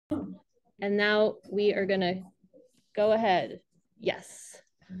And now we are gonna go ahead. Yes.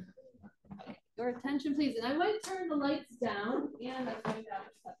 Your attention, please. And I might turn the lights down and I'm going to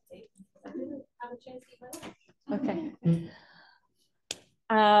have tape. I didn't have a chance to eat my lunch. Okay.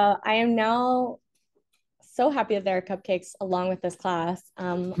 I am now so happy that there are cupcakes along with this class.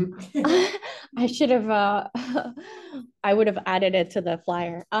 I should have, I would have added it to the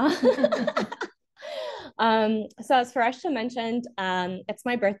flyer. So as Fereshteh mentioned, it's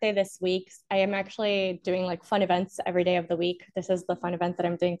my birthday this week. I am actually doing like fun events every day of the week. This is the fun event that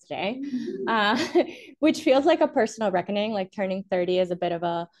I'm doing today, which feels like a personal reckoning. Like turning 30 is a bit of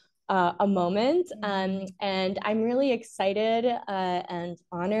a moment. And I'm really excited and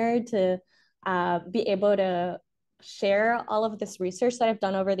honored to be able to share all of this research that I've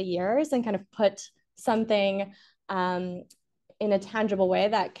done over the years and kind of put something in a tangible way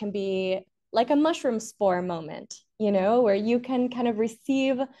that can be like a mushroom spore moment, you know, where you can kind of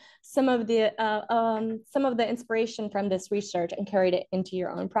receive some of the inspiration from this research and carry it into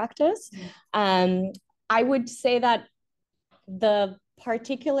your own practice. I would say that the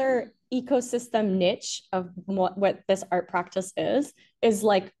particular ecosystem niche of what this art practice is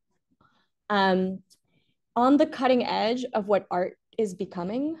like on the cutting edge of what art is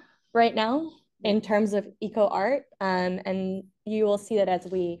becoming right now in terms of eco art. And you will see that as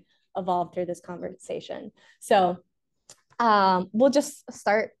we evolve through this conversation. So we'll just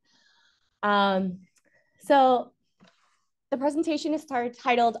start. So the presentation is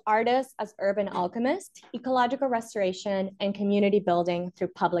titled Artists as Urban Alchemist, Ecological Restoration and Community Building Through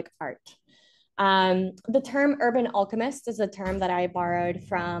Public Art. The term urban alchemist is a term that I borrowed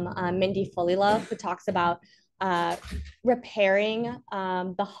from Mindy Fullilove, who talks about repairing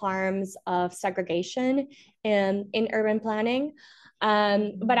the harms of segregation in urban planning.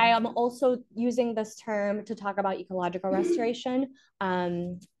 But I am also using this term to talk about ecological restoration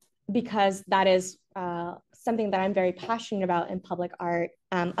because that is something that I'm very passionate about in public art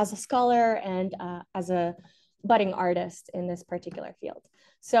as a scholar and as a budding artist in this particular field.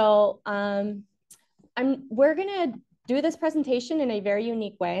 So we're gonna do this presentation in a very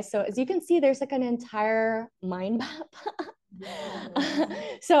unique way. So as you can see, there's like an entire mind map.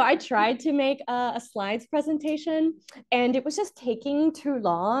 So I tried to make a slides presentation and it was just taking too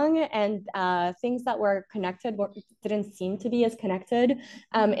long, and things that were connected didn't seem to be as connected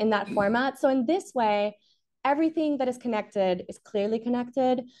in that format. So in this way, everything that is connected is clearly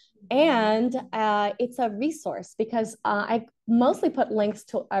connected, and it's a resource because I mostly put links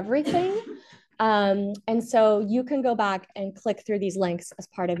to everything. And so you can go back and click through these links as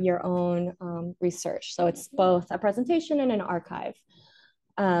part of your own research. So it's both a presentation and an archive,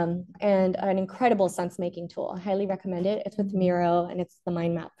 and an incredible sense-making tool. I highly recommend it. It's with Miro and it's the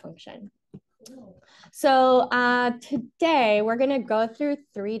mind map function. So today we're gonna go through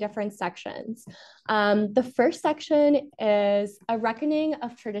 3 different sections. The first section is a reckoning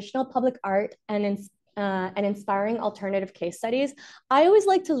of traditional public art and inspiring alternative case studies. I always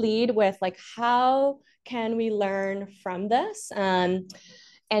like to lead with like, how can we learn from this and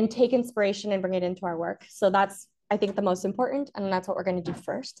take inspiration and bring it into our work? So that's, I think, the most important, and that's what we're going to do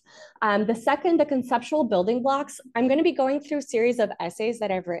first. The second, the conceptual building blocks. I'm going to be going through a series of essays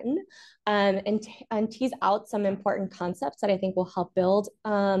that I've written and tease out some important concepts that I think will help build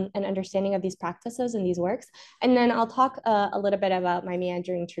an understanding of these practices and these works. And then I'll talk a little bit about my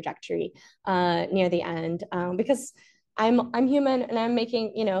meandering trajectory near the end, because I'm human and I'm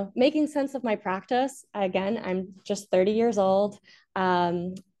making sense of my practice. Again, I'm just 30 years old.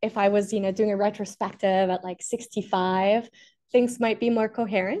 If I was, doing a retrospective at like 65, things might be more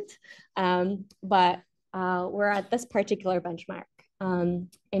coherent. But we're at this particular benchmark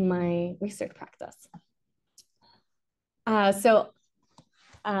in my research practice. So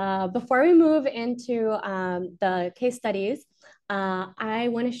before we move into the case studies, I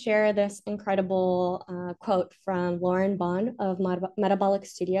want to share this incredible quote from Lauren Bond of Metabolic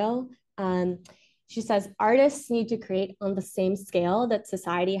Studio. She says, artists need to create on the same scale that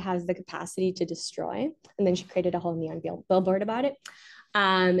society has the capacity to destroy. And then she created a whole neon billboard about it.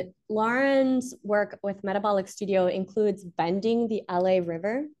 Lauren's work with Metabolic Studio includes bending the LA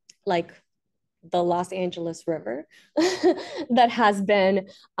River, like the Los Angeles River, that has been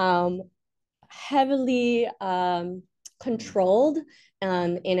heavily controlled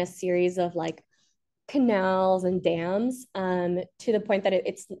in a series of like canals and dams, to the point that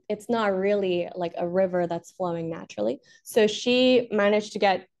it's not really like a river that's flowing naturally. So she managed to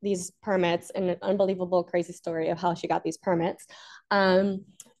get these permits, and an unbelievable crazy story of how she got these permits,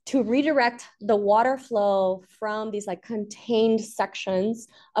 to to redirect the water flow from these like contained sections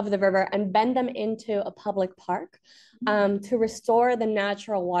of the river and bend them into a public park, to restore the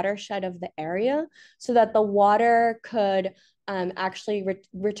natural watershed of the area so that the water could actually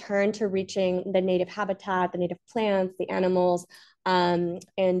return to reaching the native habitat, the native plants, the animals, and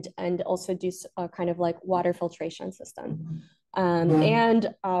also do a kind of like water filtration system.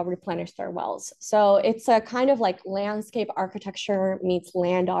 And replenish their wells. So it's a kind of like landscape architecture meets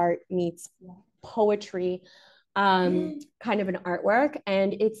land art meets poetry, kind of an artwork.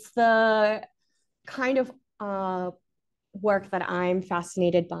 And it's the kind of work that I'm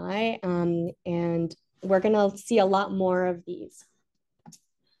fascinated by. And we're gonna see a lot more of these.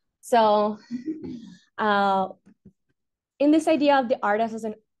 So in this idea of the artist as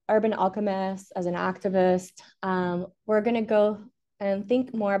an urban alchemist, as an activist, we're gonna go and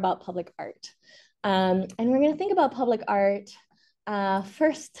think more about public art. And we're gonna think about public art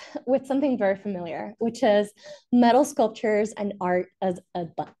first with something very familiar, which is metal sculptures and art as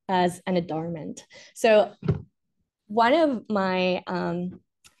an adornment. So one of my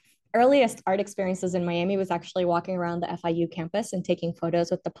earliest art experiences in Miami was actually walking around the FIU campus and taking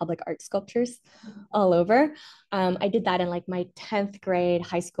photos with the public art sculptures all over. I did that in like my 10th grade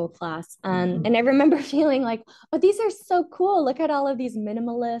high school class. And I remember feeling like, oh, these are so cool. Look at all of these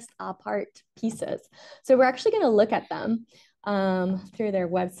minimalist op art pieces. So we're actually gonna look at them through their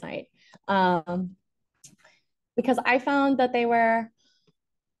website, because I found that they were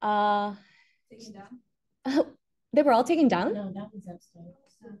taken down. They were all taken down? No, that was upstairs.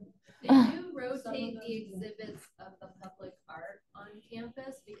 They do rotate the exhibits of the public art on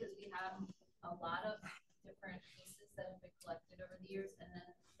campus because we have a lot of different pieces that have been collected over the years, and then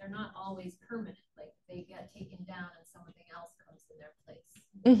they're not always permanent. Like they get taken down and something else comes in their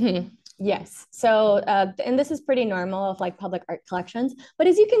place. Yes. So, and this is pretty normal of like public art collections. But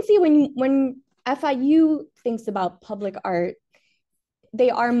as you can see, when FIU thinks about public art,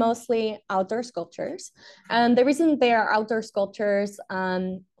 they are mostly outdoor sculptures. And the reason they are outdoor sculptures,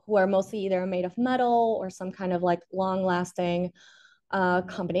 who are mostly either made of metal or some kind of like long-lasting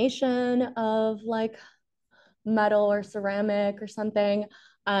combination of like metal or ceramic or something,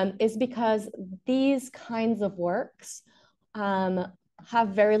 is because these kinds of works have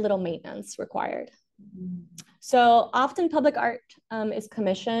very little maintenance required. So often public art is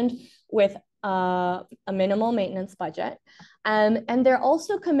commissioned with a minimal maintenance budget. And they're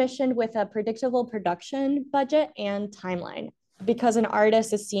also commissioned with a predictable production budget and timeline, because an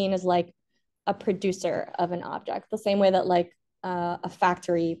artist is seen as like a producer of an object, the same way that like a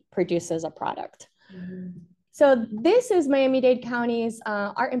factory produces a product. So this is Miami-Dade County's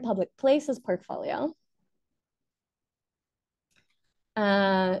Art in Public Places portfolio.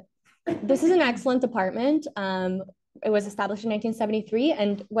 This is an excellent department. It was established in 1973.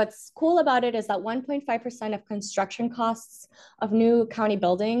 And what's cool about it is that 1.5% of construction costs of new county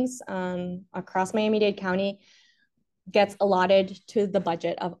buildings across Miami-Dade County gets allotted to the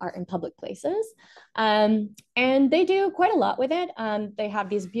budget of Art in Public Places. And they do quite a lot with it. They have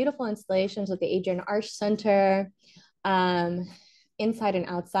these beautiful installations at the Adrian Arch Center, inside and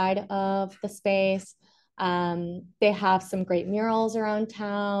outside of the space. They have some great murals around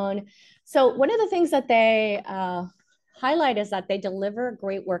town. So one of the things that they highlight is that they deliver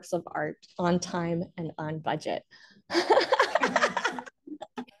great works of art on time and on budget.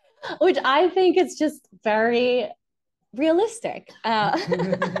 Which I think is just very realistic.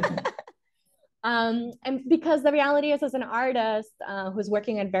 And because the reality is, as an artist who's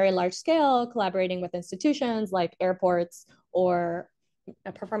working at very large scale, collaborating with institutions like airports or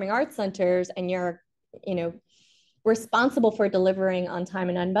performing arts centers, and you're, responsible for delivering on time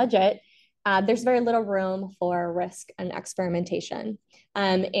and on budget, there's very little room for risk and experimentation.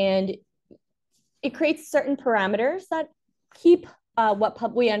 And it creates certain parameters that keep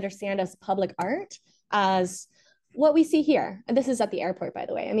what we understand as public art as what we see here. And this is at the airport, by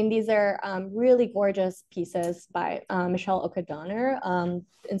the way. I mean, these are really gorgeous pieces by Michelle O'Connor,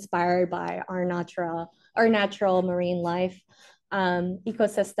 inspired by our natural marine life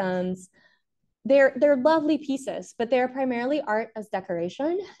ecosystems. They're lovely pieces, but they're primarily art as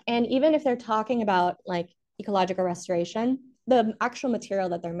decoration. And even if they're talking about like ecological restoration, the actual material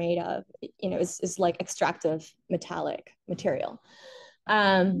that they're made of, is like extractive metallic material.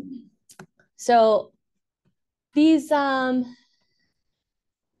 So these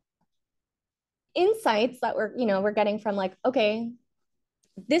insights that we're getting from like, okay,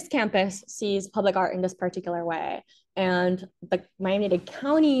 this campus sees public art in this particular way, and the Miami-Dade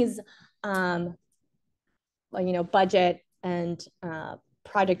County's budget and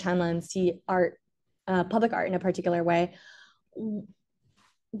project timelines see public art in a particular way.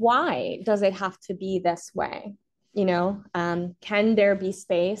 why does it have to be this way? You know, can there be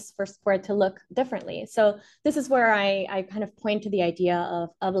space for it to look differently? So this is where I kind of point to the idea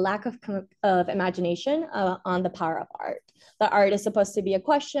of a lack of imagination on the power of art. The art is supposed to be a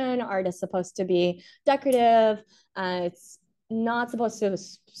question, art is supposed to be decorative, it's not supposed to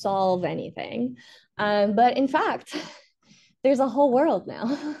solve anything. But in fact, there's a whole world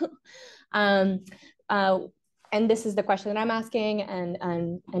now. um, uh, and this is the question that I'm asking,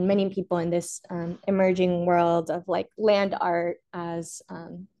 and many people in this emerging world of like land art as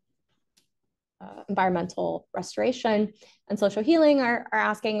environmental restoration and social healing are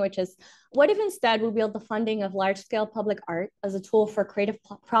asking, which is, what if instead we wield the funding of large-scale public art as a tool for creative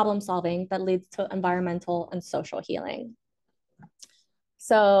problem solving that leads to environmental and social healing?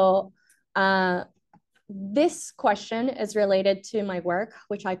 So this question is related to my work,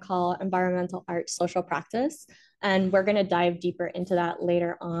 which I call environmental art social practice. And we're going to dive deeper into that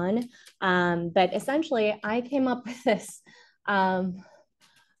later on. But essentially, I came up with this term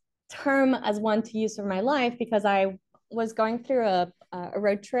as one to use for my life because I was going through a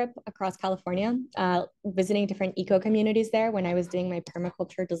road trip across California, visiting different eco communities there when I was doing my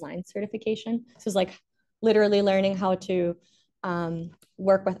permaculture design certification. So it was like literally learning how to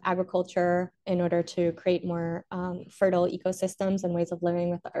work with agriculture in order to create more fertile ecosystems and ways of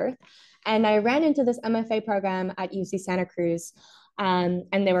living with the earth. And I ran into this MFA program at UC Santa Cruz. And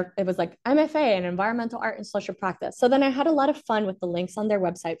it was like MFA in environmental art and social practice. So then I had a lot of fun with the links on their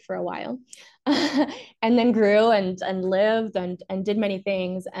website for a while, and then grew and lived and did many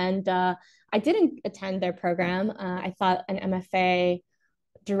things. And I didn't attend their program. I thought an MFA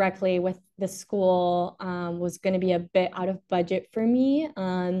directly with the school was going to be a bit out of budget for me.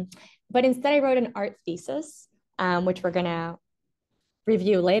 But instead I wrote an art thesis, which we're going to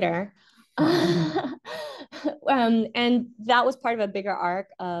review later. And that was part of a bigger arc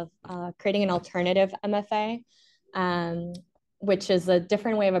of creating an alternative MFA, which is a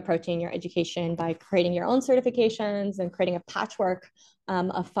different way of approaching your education by creating your own certifications and creating a patchwork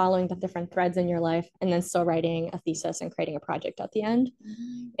of following the different threads in your life, and then still writing a thesis and creating a project at the end.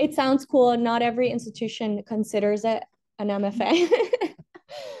 It sounds cool. Not every institution considers it an MFA,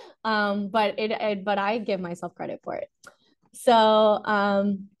 but I give myself credit for it. So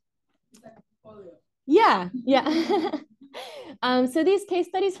yeah. So these case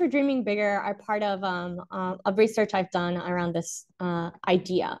studies for dreaming bigger are part of research I've done around this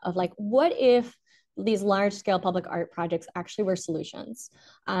idea of like, what if these large scale public art projects actually were solutions?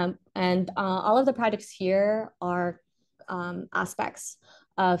 And all of the projects here are aspects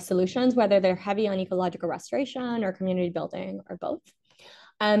of solutions, whether they're heavy on ecological restoration or community building or both.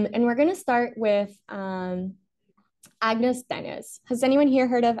 And we're going to start with Agnes Dennis. Has anyone here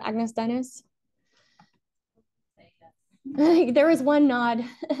heard of Agnes Dennis? There was one nod.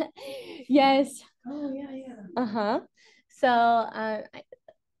 Yes. Oh, yeah. Uh-huh. So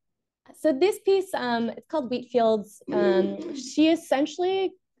this piece, it's called Wheat Fields. She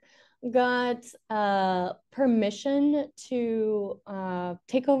essentially got permission to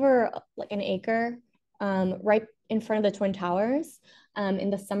take over like an acre right in front of the Twin Towers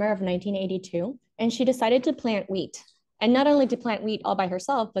in the summer of 1982. And she decided to plant wheat. And not only to plant wheat all by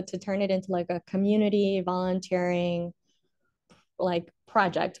herself, but to turn it into like a community volunteering like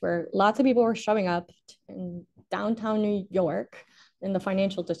project where lots of people were showing up in downtown New York in the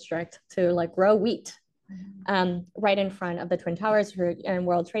financial district to like grow wheat right in front of the Twin Towers and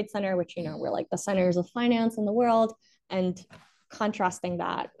World Trade Center, which, you know, were like the centers of finance in the world, and contrasting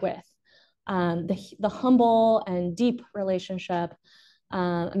that with the humble and deep relationship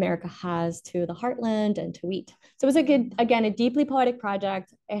America has to the heartland and to wheat. So it was a deeply poetic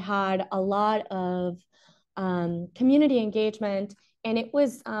project. It had a lot of community engagement, and it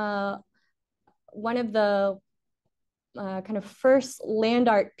was one of the kind of first land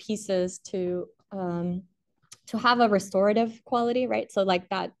art pieces to have a restorative quality, right? So like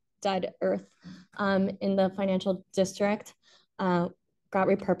that dead earth in the financial district got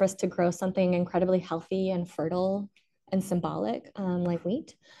repurposed to grow something incredibly healthy and fertile and symbolic, like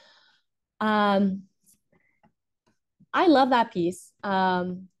wheat. I love that piece.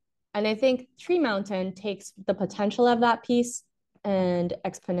 And I think Tree Mountain takes the potential of that piece and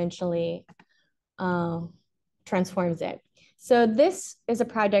exponentially transforms it. So this is a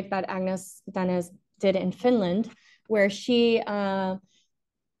project that Agnes Dennis did in Finland, where she she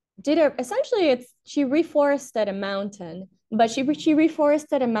reforested a mountain, but she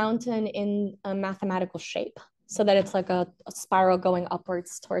reforested a mountain in a mathematical shape so that it's like a spiral going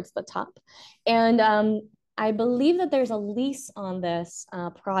upwards towards the top. And I believe that there's a lease on this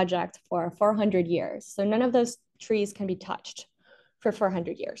project for 400 years. So none of those trees can be touched for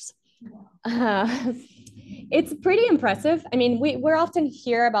 400 years. It's pretty impressive. I mean, we're often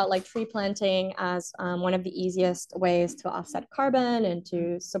hear about like tree planting as one of the easiest ways to offset carbon and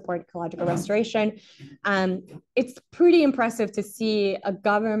to support ecological restoration. It's pretty impressive to see a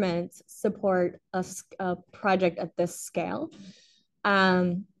government support a project at this scale.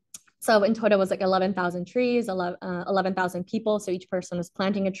 So in total it was like 11,000 trees, 11,000 people. So each person was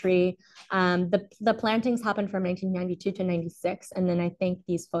planting a tree. The plantings happened from 1992 to 96. And then I think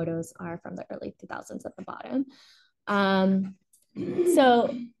these photos are from the early 2000s at the bottom.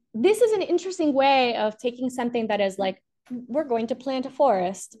 So this is an interesting way of taking something that is like, we're going to plant a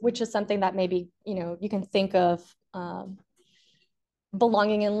forest, which is something that maybe, you know, you can think of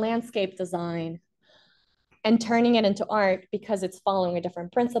belonging in landscape design, and turning it into art because it's following a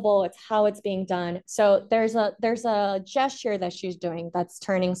different principle. It's how it's being done. So there's a gesture that she's doing that's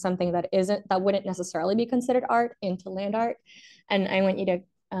turning something that wouldn't necessarily be considered art into land art. And I want you to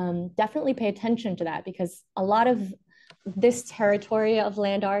definitely pay attention to that, because a lot of this territory of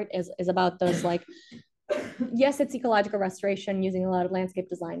land art is about those, like, yes, it's ecological restoration using a lot of landscape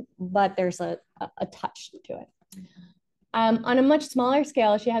design, but there's a touch to it. On a much smaller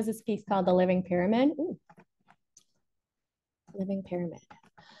scale, she has this piece called The Living Pyramid. Ooh. Living Pyramid.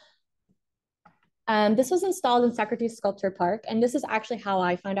 This was installed in Socrates Sculpture Park, and this is actually how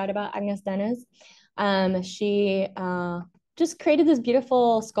I found out about Agnes Dennis. She just created this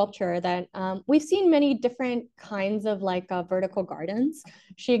beautiful sculpture that we've seen many different kinds of like vertical gardens.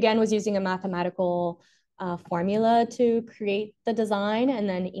 She again was using a mathematical formula to create the design, and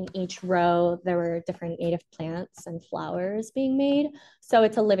then in each row there were different native plants and flowers being made. So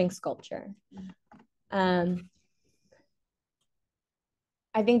it's a living sculpture.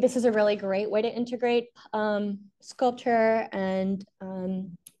 I think this is a really great way to integrate sculpture and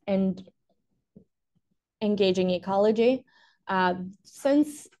engaging ecology.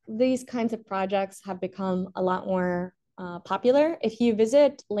 Since these kinds of projects have become a lot more popular, if you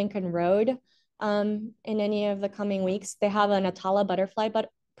visit Lincoln Road in any of the coming weeks, they have an Atala butterfly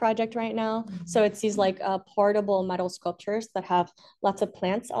project right now. So it's these like portable metal sculptures that have lots of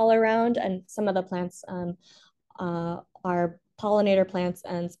plants all around, and some of the plants are pollinator plants,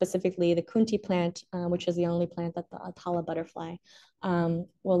 and specifically the Kunti plant, which is the only plant that the Atala butterfly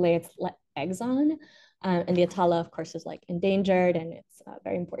will lay its eggs on. And the Atala, of course, is like endangered, and it's a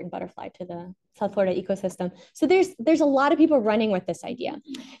very important butterfly to the South Florida ecosystem. So there's a lot of people running with this idea.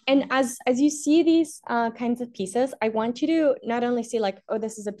 And as you see these kinds of pieces, I want you to not only see like, oh,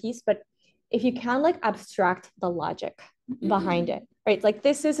 this is a piece, but if you can like abstract the logic behind it, right? Like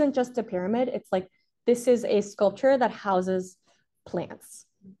this isn't just a pyramid. It's like, this is a sculpture that houses plants.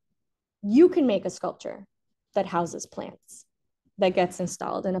 You can make a sculpture that houses plants that gets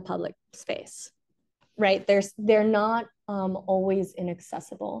installed in a public space, right? They're not always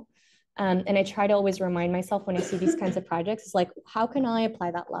inaccessible. And I try to always remind myself when I see these kinds of projects, it's like, how can I apply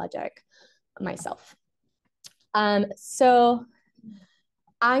that logic myself? So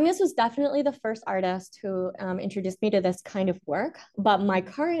Agnes was definitely the first artist who introduced me to this kind of work, but my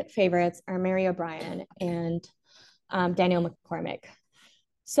current favorites are Mary O'Brien and Daniel McCormick.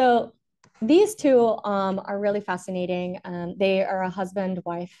 So these two are really fascinating. They are a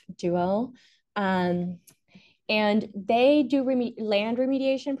husband-wife duo, and they do land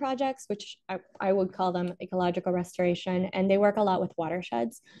remediation projects, which I would call them ecological restoration, and they work a lot with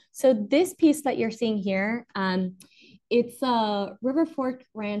watersheds. So this piece that you're seeing here, it's a River Fork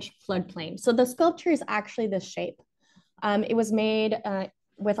Ranch floodplain. So the sculpture is actually this shape. It was made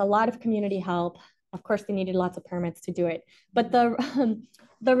with a lot of community help. Of course, they needed lots of permits to do it. But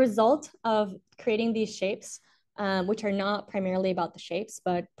the result of creating these shapes, which are not primarily about the shapes,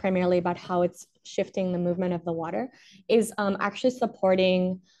 but primarily about how it's shifting the movement of the water, is actually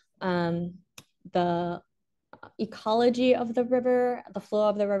supporting the ecology of the river, the flow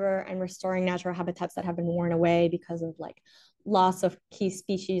of the river, and restoring natural habitats that have been worn away because of like loss of key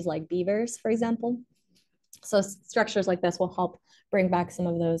species like beavers, for example. So structures like this will help bring back some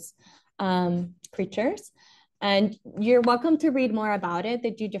of those creatures. And you're welcome to read more about it.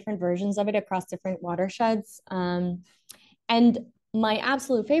 They do different versions of it across different watersheds. And my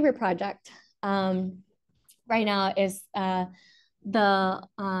absolute favorite project right now is the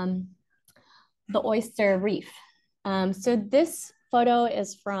oyster reef. So this photo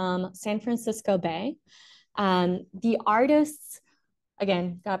is from San Francisco Bay. The artists,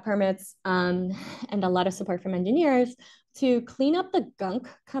 again, got permits and a lot of support from engineers to clean up the gunk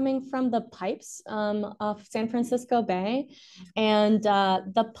coming from the pipes of San Francisco Bay. And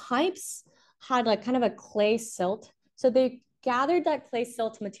the pipes had like kind of a clay silt. So they gathered that clay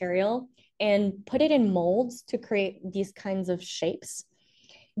silt material and put it in molds to create these kinds of shapes.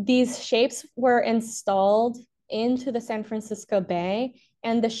 These shapes were installed into the San Francisco Bay,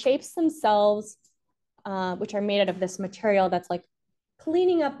 and the shapes themselves, which are made out of this material that's like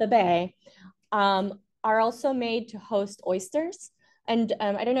cleaning up the bay, are also made to host oysters. And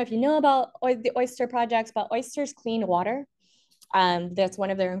I don't know if you know about the oyster projects, but oysters clean water. That's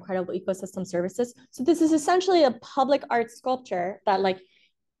one of their incredible ecosystem services. So this is essentially a public art sculpture that, like,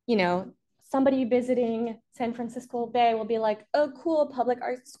 you know, somebody visiting San Francisco Bay will be like, oh, cool, public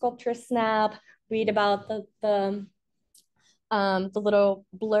art sculpture snap, read about the little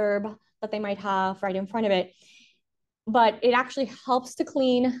blurb that they might have right in front of it. But it actually helps to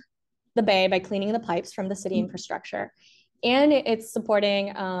clean the bay by cleaning the pipes from the city infrastructure. And it's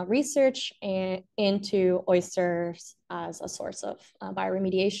supporting research into oysters as a source of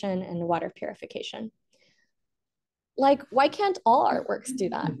bioremediation and water purification. Like, why can't all artworks do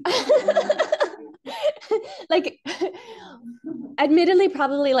that? Like, admittedly,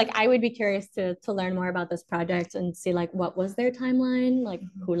 probably, like, I would be curious to learn more about this project and see, like, what was their timeline? Like,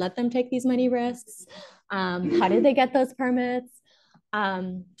 who let them take these many risks? How did they get those permits?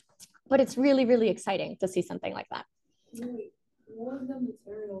 But it's really, really exciting to see something like that. What was the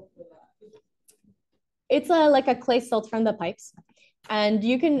material for that? It's like a clay silt from the pipes. And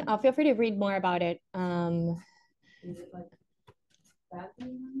you can feel free to read more about it. Is it like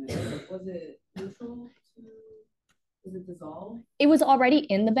fattening? Was it neutral? Is it dissolved? It was already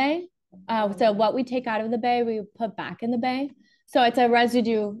in the bay. So what we take out of the bay, we put back in the bay. So it's a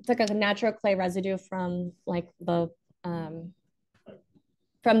residue, it's like a natural clay residue from like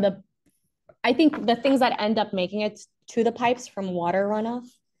I think the things that end up making it to the pipes from water runoff.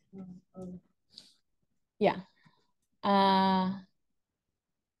 Yeah.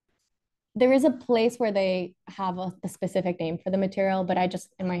 There is a place where they have a specific name for the material, but I just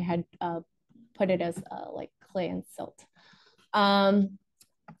in my head put it as like clay and silt. But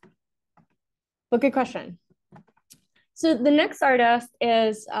good question. So the next artist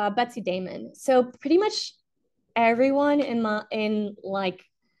is Betsy Damon. So pretty much everyone in like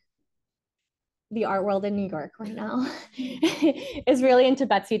the art world in New York right now is really into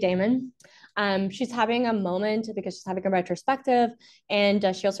Betsy Damon. She's having a moment because she's having a retrospective, and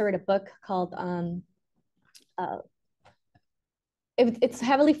she also wrote a book called it's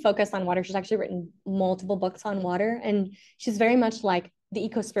heavily focused on water. She's actually written multiple books on water, and she's very much like the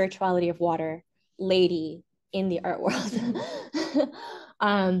eco-spirituality of water lady in the art world.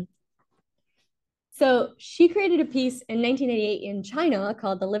 So she created a piece in 1988 in China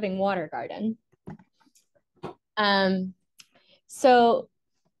called The Living Water Garden. So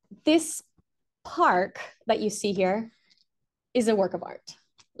this park that you see here is a work of art.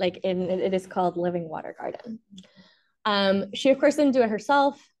 Like it is called Living Water Garden. She of course didn't do it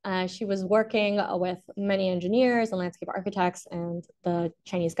herself. She was working with many engineers and landscape architects and the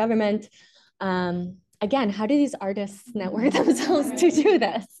Chinese government. Again, how do these artists network themselves to do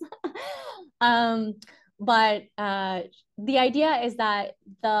this? But the idea is that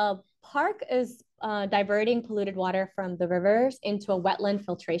the park is diverting polluted water from the rivers into a wetland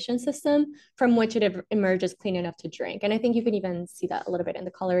filtration system from which it emerges clean enough to drink. And I think you can even see that a little bit in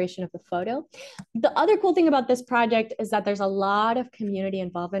the coloration of the photo. The other cool thing about this project is that there's a lot of community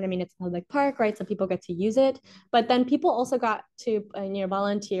involvement. I mean, it's a public park, right? So people get to use it, but then people also got to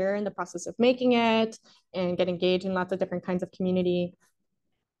volunteer in the process of making it and get engaged in lots of different kinds of community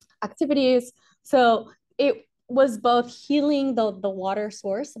activities. So it was both healing the water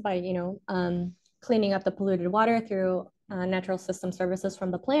source by cleaning up the polluted water through natural system services from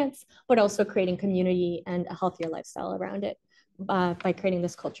the plants, but also creating community and a healthier lifestyle around it by creating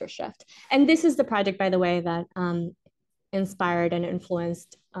this culture shift. And this is the project, by the way, that inspired and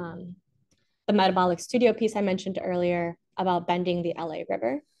influenced the metabolic studio piece I mentioned earlier about bending the LA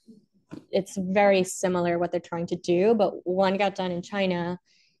River. It's very similar what they're trying to do, but one got done in China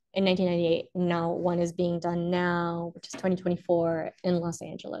in 1998. Now one is being done now, which is 2024 in Los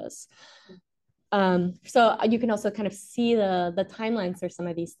Angeles. So you can also kind of see the timelines for some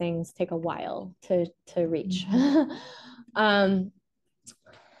of these things take a while to reach. The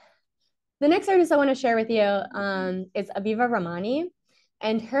next artist I want to share with you is Aviva Ramani.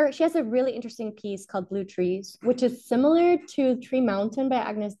 And she has a really interesting piece called Blue Trees, which is similar to Tree Mountain by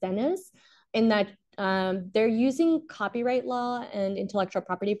Agnes Dennis in that they're using copyright law and intellectual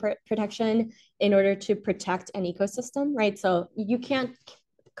property protection in order to protect an ecosystem, right? So you can't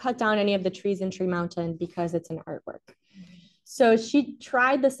cut down any of the trees in Tree Mountain because it's an artwork. So she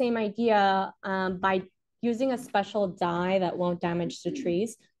tried the same idea by using a special dye that won't damage the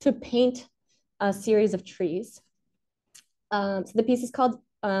trees to paint a series of trees. So the piece is called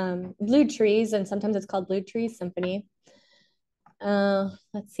Blue Trees, and sometimes it's called Blue Trees Symphony.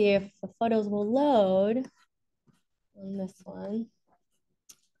 Let's see if the photos will load on this one.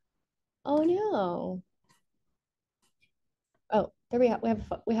 Oh no. Oh, there we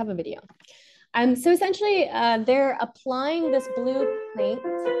have a video. So essentially, they're applying this blue paint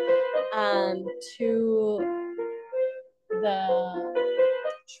to the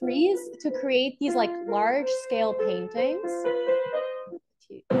trees to create these like large scale paintings.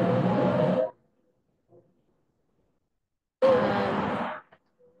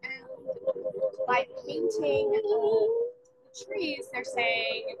 By painting the trees, they're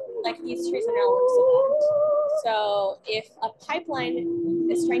saying like these trees are now works of art. So if a pipeline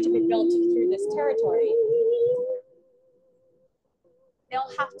is trying to be built through this territory,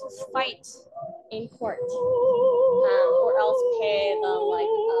 they'll have to fight in court, or else pay the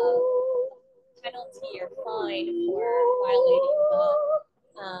penalty or fine for violating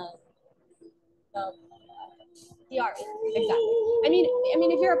the art. Exactly. I mean,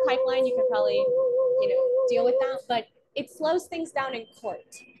 if you're a pipeline, you could probably, deal with that, but it slows things down in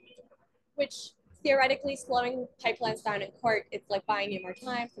court, which theoretically slowing pipelines down in court, it's like buying you more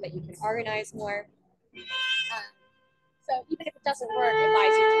time so that you can organize more. So even if it doesn't work, it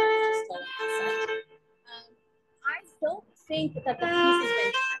buys you time, which is still an asset. I don't think that the piece has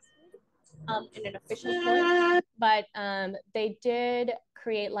been tested in an official court, but they did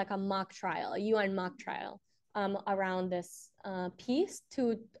create like a mock trial, a UN mock trial around this piece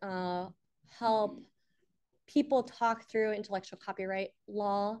to help people talk through intellectual copyright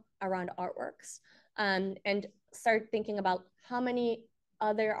law around artworks, and start thinking about how many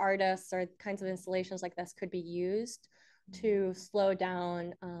other artists or kinds of installations like this could be used to slow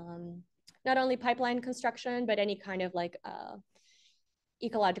down not only pipeline construction, but any kind of like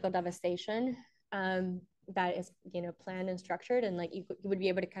ecological devastation that is, planned and structured, and like you would be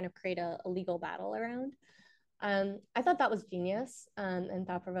able to kind of create a legal battle around. I thought that was genius and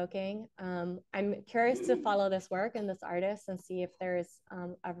thought-provoking. I'm curious to follow this work and this artist and see if there's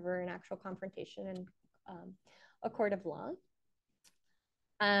ever an actual confrontation in a court of law.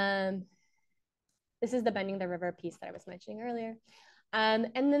 This is the Bending the River piece that I was mentioning earlier. And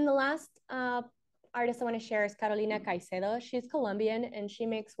then the last artist I want to share is Carolina Caicedo. She's Colombian and she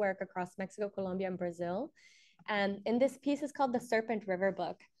makes work across Mexico, Colombia, and Brazil. And this piece is called the Serpent River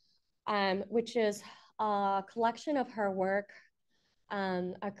Book, which is a collection of her work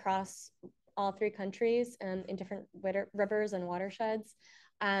across all three countries and in different rivers and watersheds.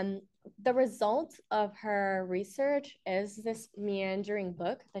 The result of her research is this meandering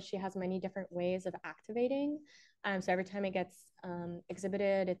book that she has many different ways of activating. So every time it gets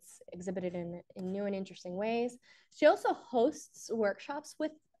exhibited, it's exhibited in new and interesting ways. She also hosts workshops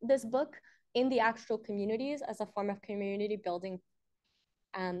with this book in the actual communities as a form of community building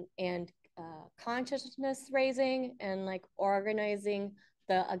and consciousness raising and like organizing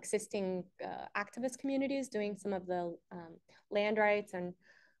the existing activist communities, doing some of the land rights and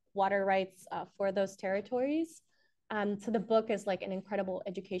water rights for those territories. So the book is like an incredible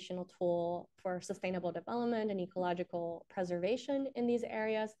educational tool for sustainable development and ecological preservation in these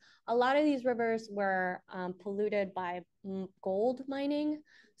areas. A lot of these rivers were polluted by gold mining.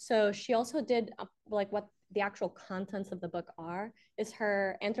 So she also did like what the actual contents of the book is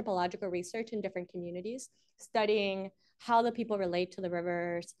her anthropological research in different communities, studying how the people relate to the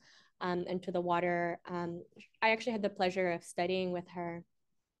rivers and to the water. I actually had the pleasure of studying with her,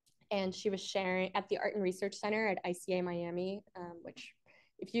 and she was sharing at the Art and Research Center at ICA Miami, which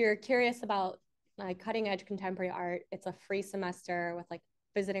if you're curious about like cutting edge contemporary art, it's a free semester with like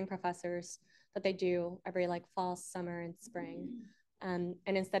visiting professors that they do every like fall, summer, and spring. And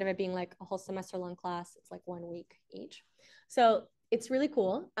instead of it being like a whole semester long class, it's like 1 week each. So it's really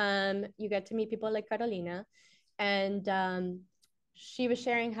cool. You get to meet people like Carolina, and she was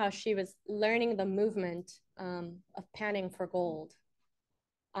sharing how she was learning the movement of panning for gold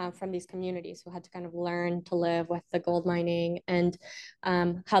from these communities who had to kind of learn to live with the gold mining, and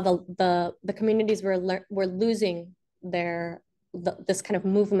how the communities were losing this kind of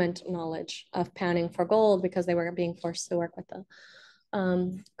movement knowledge of panning for gold because they were being forced to work with the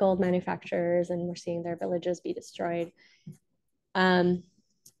gold manufacturers, and we're seeing their villages be destroyed.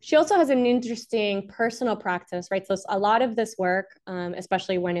 She also has an interesting personal practice, right? So a lot of this work,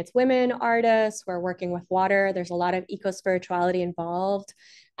 especially when it's women artists who are working with water, there's a lot of eco-spirituality involved,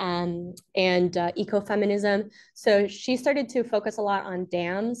 and ecofeminism. So she started to focus a lot on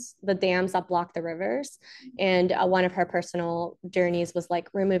dams, the dams that block the rivers. And one of her personal journeys was like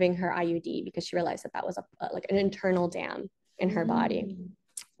removing her IUD because she realized that was like an internal dam in her body.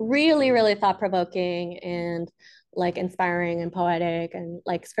 Really, really thought-provoking and like inspiring and poetic and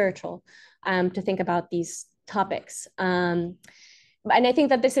like spiritual to think about these topics. And I think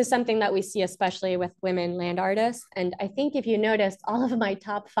that this is something that we see especially with women land artists. And I think if you noticed, all of my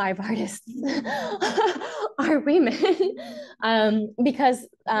top 5 artists are women because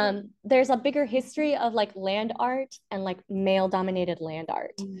there's a bigger history of like land art and like male dominated land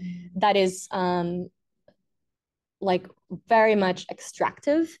art that is like very much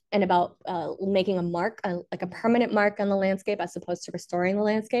extractive and about making a mark, like a permanent mark on the landscape as opposed to restoring the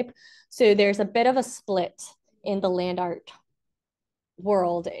landscape. So there's a bit of a split in the land art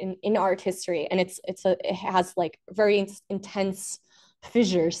world in art history, and it has like very intense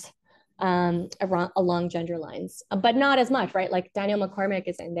fissures along gender lines, but not as much, right? Like Daniel McCormick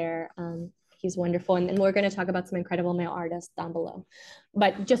is in there. He's wonderful, and we're going to talk about some incredible male artists down below.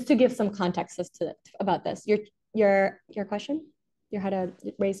 But just to give some context as to about this, your question, you had to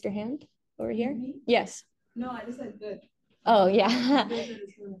raise your hand over here. Yes. No, I just said good. Oh yeah.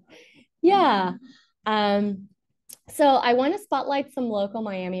 Yeah. So I want to spotlight some local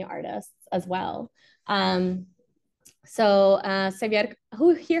Miami artists as well. Xavier,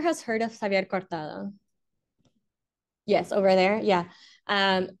 who here has heard of Xavier Cortada? Yes, over there. Yeah.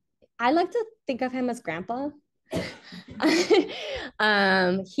 I like to think of him as grandpa.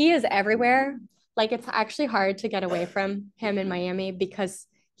 He is everywhere. Like it's actually hard to get away from him in Miami because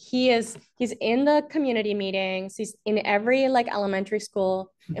he's in the community meetings. He's in every like elementary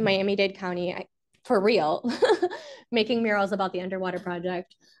school in Miami-Dade County for real, making murals about the underwater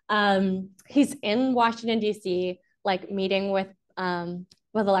project. He's in Washington, D.C., like meeting with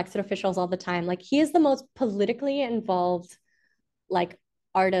elected officials all the time. Like he is the most politically involved like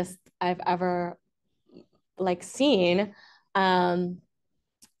artist I've ever like seen.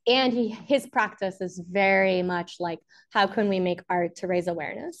 And his practice is very much like, how can we make art to raise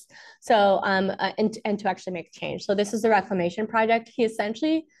awareness? So and to actually make change. So this is the reclamation project. He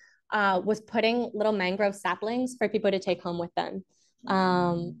essentially was putting little mangrove saplings for people to take home with them,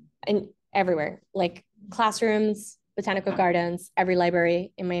 and everywhere, like classrooms, botanical gardens, every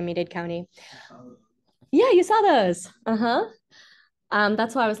library in Miami-Dade County. Yeah, you saw those.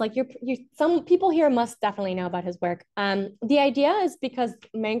 That's why I was like, some people here must definitely know about his work. The idea is because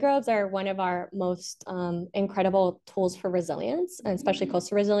mangroves are one of our most incredible tools for resilience, and especially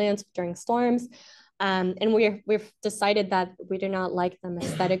coastal resilience during storms. And we've decided that we do not like them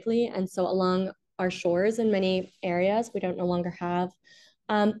aesthetically. And so along our shores in many areas, we don't no longer have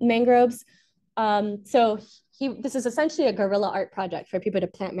mangroves. So this is essentially a guerrilla art project for people to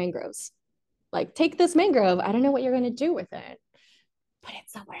plant mangroves. Like, take this mangrove. I don't know what you're going to do with it, put it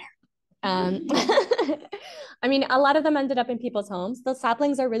somewhere. I mean, a lot of them ended up in people's homes. Those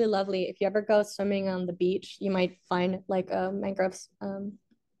saplings are really lovely. If you ever go swimming on the beach, you might find like mangroves.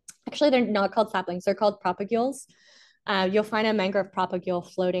 Actually, they're not called saplings. They're called propagules. You'll find a mangrove propagule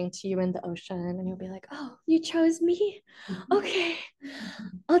floating to you in the ocean, and you'll be like, oh, you chose me? Okay,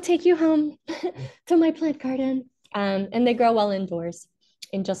 I'll take you home to my plant garden. And they grow well indoors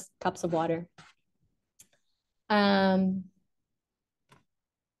in just cups of water.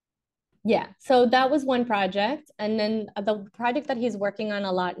 Yeah, so that was one project. And then the project that he's working on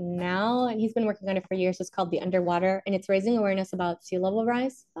a lot now, and he's been working on it for years, is called The Underwater, and it's raising awareness about sea level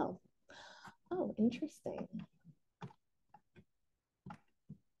rise. Oh, interesting.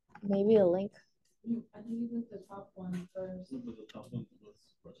 Maybe a link. I think you did the top one first.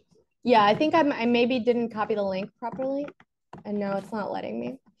 Yeah, I think I maybe didn't copy the link properly, and now it's not letting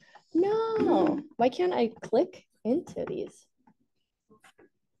me. No, why can't I click into these?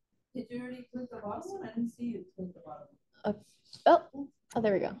 Did you already click the bottom one? I didn't see you click the bottom one. Oh,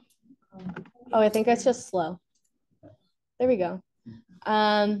 there we go. Oh, I think it's just slow. There we go.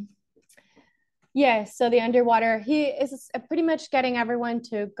 Yeah, so the underwater, he is pretty much getting everyone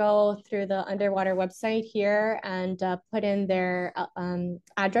to go through the underwater website here and put in their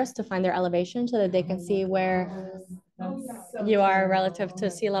address to find their elevation so that they can see where you are relative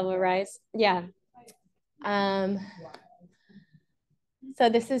to sea level rise. Yeah. So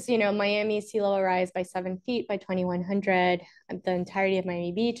this is, Miami sea level rise by 7 feet by 2100. The entirety of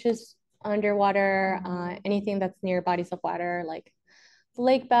Miami Beach is underwater. Anything that's near bodies of water, like the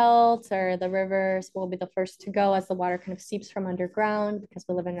lake belts or the rivers, will be the first to go as the water kind of seeps from underground because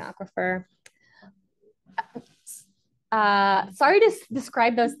we live in an aquifer. Sorry to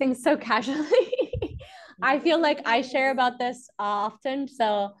describe those things so casually. I feel like I share about this often,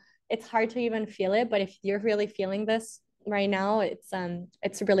 so it's hard to even feel it. But if you're really feeling this right now,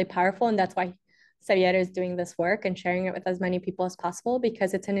 it's really powerful, and that's why Xavier is doing this work and sharing it with as many people as possible,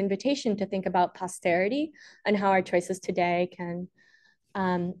 because it's an invitation to think about posterity and how our choices today can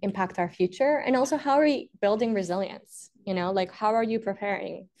impact our future? And also, how are we building resilience? You know, like, how are you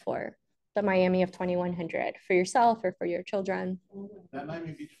preparing for the Miami of 2100 for yourself or for your children? That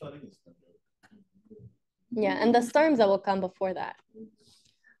Miami Beach flooding is yeah, and the storms that will come before that.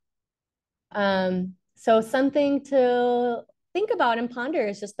 So something to think about and ponder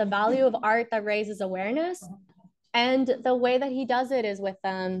is just the value of art that raises awareness. And the way that he does it is with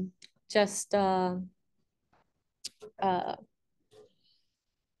just they're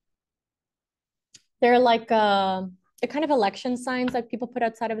like the kind of election signs that people put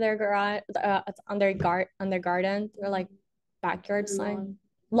outside of their garage, on their garden. They're like backyard sign,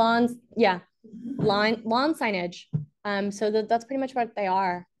 lawns, yeah, lawn signage. So that's pretty much what they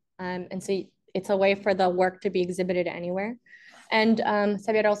are. And so it's a way for the work to be exhibited anywhere. And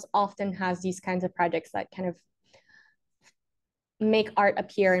Xavier often has these kinds of projects that kind of make art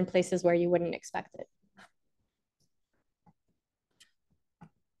appear in places where you wouldn't expect it.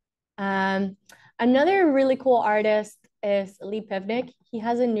 Another really cool artist is Lee Pivnik. He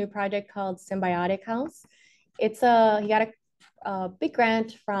has a new project called Symbiotic House. He got a big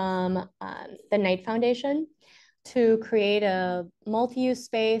grant from the Knight Foundation to create a multi-use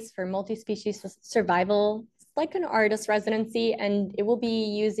space for multi-species survival, like an artist residency, and it will be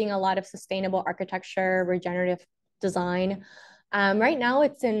using a lot of sustainable architecture, regenerative design. Right now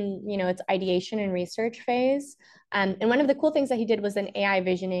it's in, its ideation and research phase. And one of the cool things that he did was an AI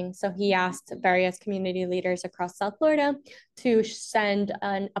visioning. So he asked various community leaders across South Florida to send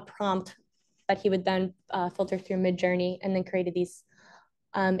a prompt that he would then filter through Midjourney, and then created these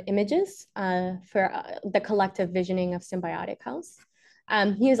images for the collective visioning of Symbiotic House.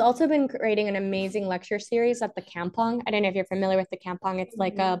 He has also been creating an amazing lecture series at the Kampong. I don't know if you're familiar with the Kampong. It's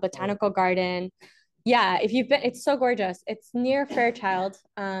like a botanical garden. Yeah, if you've been, it's so gorgeous. It's near Fairchild.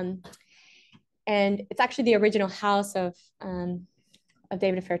 And it's actually the original house of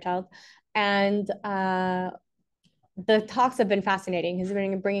David Fairchild. And the talks have been fascinating. He's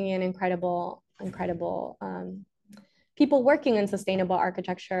been bringing in incredible people working in sustainable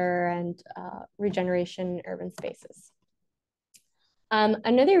architecture and regeneration urban spaces.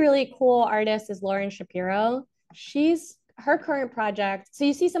 Another really cool artist is Lauren Shapiro. Her current project, so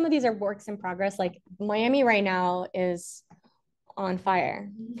you see some of these are works in progress, like Miami right now is on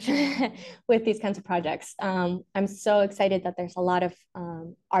fire with these kinds of projects. I'm so excited that there's a lot of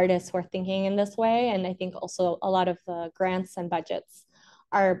artists who are thinking in this way. And I think also a lot of the grants and budgets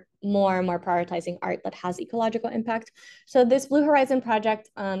are more and more prioritizing art that has ecological impact. So this Blue Horizon project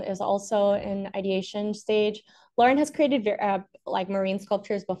is also in ideation stage. Lauren has created like marine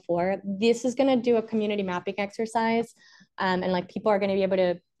sculptures before. This is gonna do a community mapping exercise. And like people are gonna be able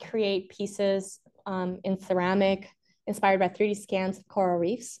to create pieces in ceramic inspired by 3D scans of coral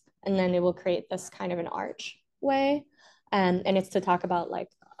reefs. And then it will create this kind of an arch way. And it's to talk about like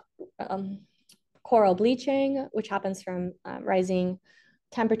coral bleaching, which happens from rising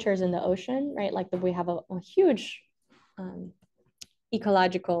temperatures in the ocean, right? Like we have a huge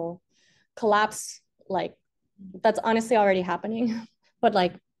ecological collapse, like that's honestly already happening, but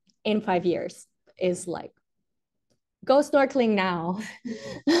like in 5 years is like, go snorkeling now.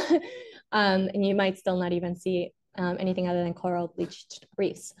 And you might still not even see anything other than coral bleached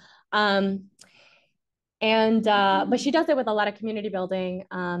reefs. But she does it with a lot of community building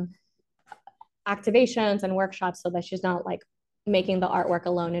activations and workshops, so that she's not like making the artwork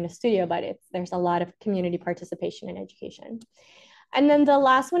alone in a studio, but there's a lot of community participation and education. And then the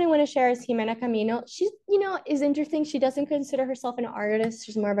last one I want to share is Jimena Camino. She, is interesting. She doesn't consider herself an artist.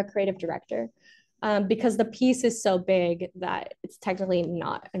 She's more of a creative director because the piece is so big that it's technically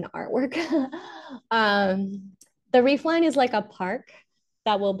not an artwork. The Reef Line is like a park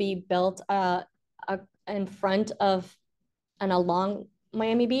that will be built in front of and along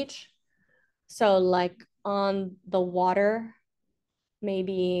Miami Beach. So like on the water,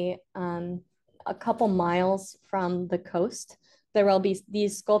 maybe a couple miles from the coast, there will be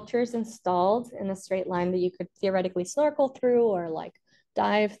these sculptures installed in a straight line that you could theoretically snorkel through or like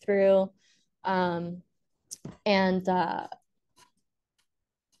dive through.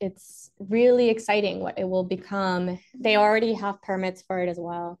 It's really exciting what it will become. They already have permits for it as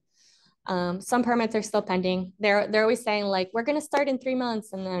well. Some permits are still pending. They're always saying like, we're gonna start in 3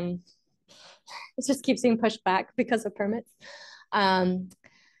 months, and then it just keeps being pushed back because of permits.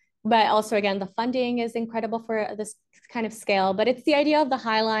 But also, again, the funding is incredible for this kind of scale, but it's the idea of the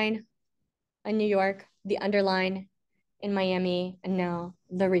High Line in New York, the Underline in Miami, and now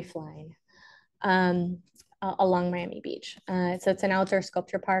the Reef Line along Miami Beach. So it's an outdoor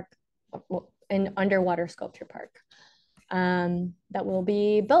sculpture park, an underwater sculpture park that will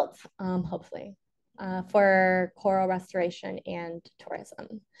be built, hopefully. for coral restoration and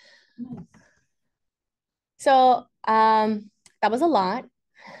tourism. Nice. So that was a lot,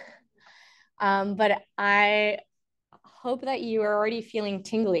 but I hope that you are already feeling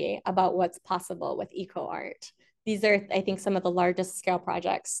tingly about what's possible with eco art. These are, I think, some of the largest scale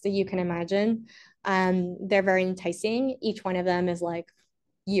projects that you can imagine. They're very enticing. Each one of them is like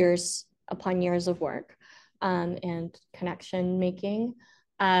years upon years of work and connection making,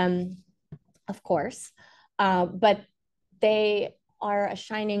 of course, but they are a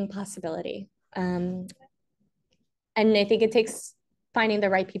shining possibility. And I think it takes finding the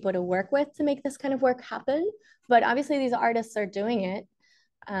right people to work with to make this kind of work happen. But obviously these artists are doing it.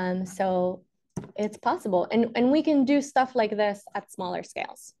 So it's possible. And we can do stuff like this at smaller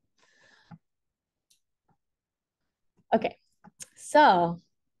scales. Okay, so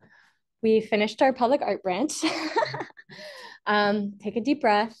we finished our public art branch. Take a deep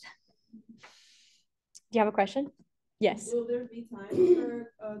breath. Do you have a question? Yes. Will there be time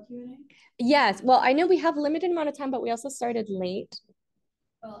for Q&A? Yes. Well, I know we have a limited amount of time, but we also started late.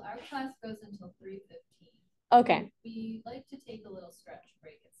 Well, our class goes until 3:15. Okay. We like to take a little stretch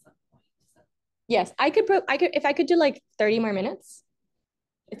break at some point. So. Yes, I could if I could do like 30 more minutes.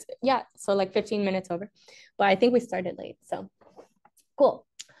 It's yeah, so like 15 minutes over. But I think we started late, so cool.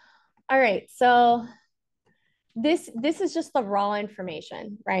 All right, so this is just the raw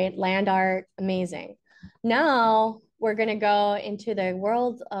information, right? Land art, amazing. Now we're gonna go into the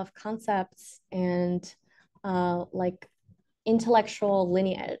world of concepts and like intellectual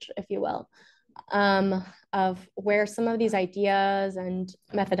lineage, if you will, of where some of these ideas and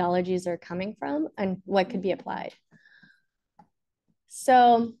methodologies are coming from and what could be applied.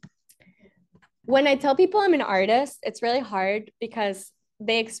 So when I tell people I'm an artist, it's really hard because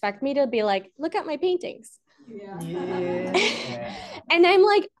they expect me to be like, look at my paintings. Yeah. And I'm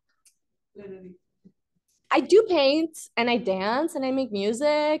like, Literally. I do paint and I dance and I make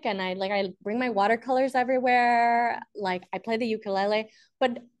music and I bring my watercolors everywhere. Like I play the ukulele,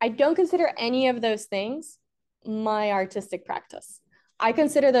 but I don't consider any of those things my artistic practice. I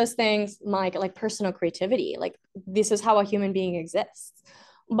consider those things my like personal creativity. Like this is how a human being exists.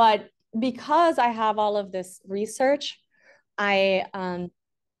 But because I have all of this research, I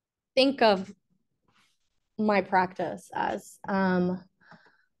think of my practice as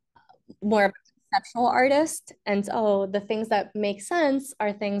more of a conceptual artist. And so the things that make sense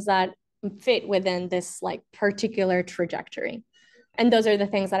are things that fit within this like particular trajectory. And those are the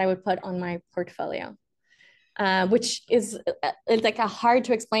things that I would put on my portfolio, which is it's like a hard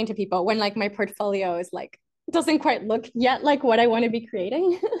to explain to people when like my portfolio is like, doesn't quite look yet like what I want to be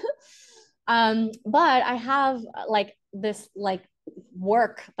creating. But I have like this like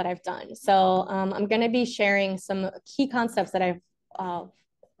work that I've done. So I'm going to be sharing some key concepts that I've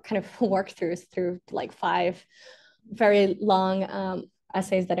kind of worked through like 5 very long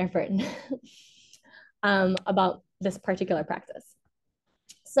essays that I've written about this particular practice.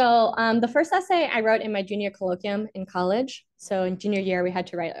 So the first essay I wrote in my junior colloquium in college. So in junior year, we had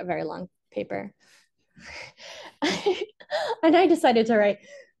to write a very long paper. And I decided to write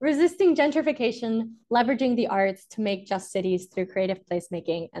resisting gentrification, leveraging the arts to make just cities through creative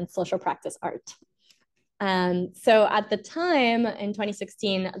placemaking and social practice art. So at the time in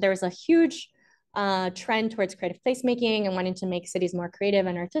 2016, there was a huge trend towards creative placemaking and wanting to make cities more creative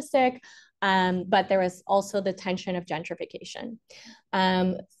and artistic. But there was also the tension of gentrification.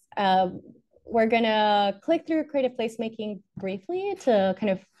 We're gonna click through creative placemaking briefly to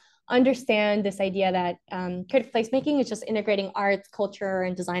kind of understand this idea that creative placemaking is just integrating arts, culture,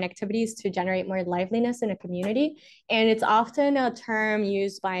 and design activities to generate more liveliness in a community. And it's often a term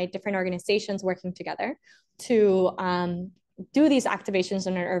used by different organizations working together to do these activations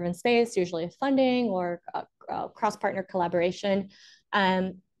in an urban space, usually with funding or cross-partner collaboration.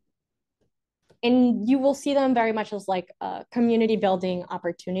 And you will see them very much as like community building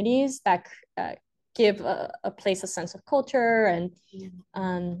opportunities that give a place a sense of culture and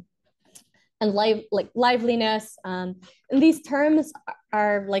liveliness. And these terms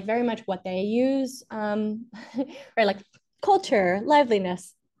are like very much what they use, right? Like culture,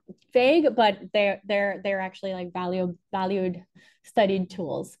 liveliness, vague, but they're actually like valued studied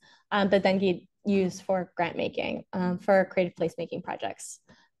tools that then get used for grant making, for creative placemaking projects.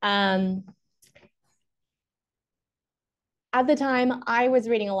 At the time, I was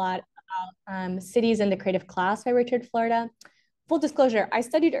reading a lot about Cities in the Creative Class by Richard Florida. Full disclosure, I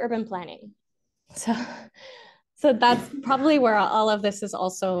studied urban planning. So that's probably where all of this is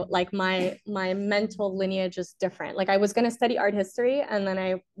also like my mental lineage is different. Like I was going to study art history and then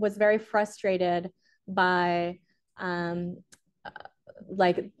I was very frustrated by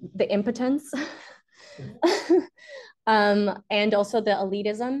like the impotence And also the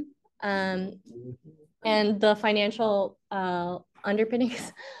elitism and the financial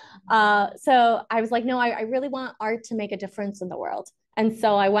underpinnings. So I was like, no, I really want art to make a difference in the world. And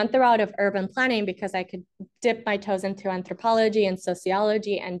so I went the route of urban planning because I could dip my toes into anthropology and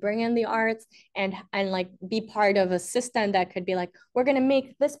sociology and bring in the arts and like be part of a system that could be like, we're going to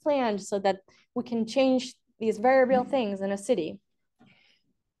make this plan so that we can change these very real things in a city.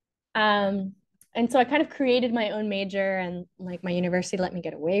 And so I kind of created my own major, and like my university let me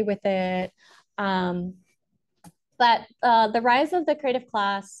get away with it. But The Rise of the Creative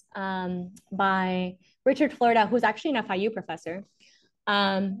Class by Richard Florida, who's actually an FIU professor,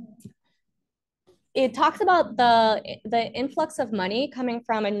 it talks about the influx of money coming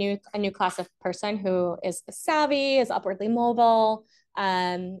from a new class of person who is savvy, is upwardly mobile,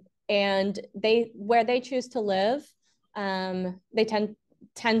 and where they choose to live, they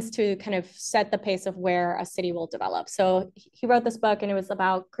tends to kind of set the pace of where a city will develop. So he wrote this book, and it was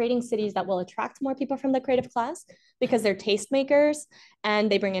about creating cities that will attract more people from the creative class because they're tastemakers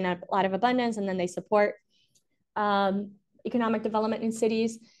and they bring in a lot of abundance, and then they support economic development in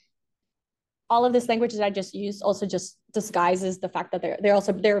cities. All of this language that I just used also just disguises the fact that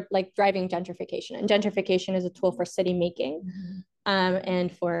they're like driving gentrification, and gentrification is a tool for city making,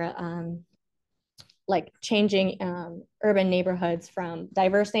 and for like changing urban neighborhoods from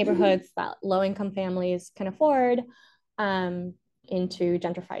diverse neighborhoods that low-income families can afford into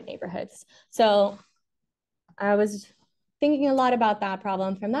gentrified neighborhoods. So I was thinking a lot about that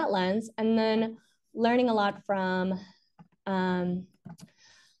problem from that lens, and then learning a lot from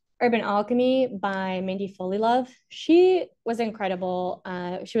Urban Alchemy by Mindy Foley-Love. She was incredible.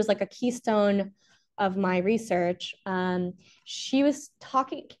 She was like a keystone of my research. She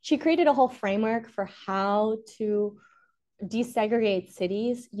created a whole framework for how to desegregate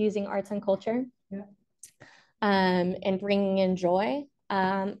cities using arts and culture, and bringing in joy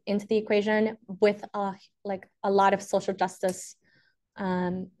into the equation with like a lot of social justice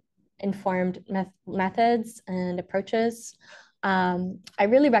informed methods and approaches. I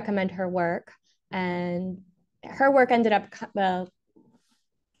really recommend her work, and her work ended up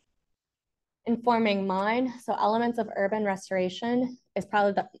informing mine. So Elements of Urban Restoration is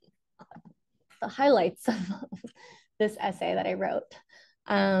probably the highlights of this essay that I wrote.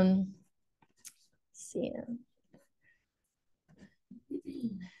 Let's see.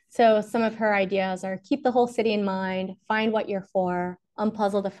 So some of her ideas are: keep the whole city in mind, find what you're for,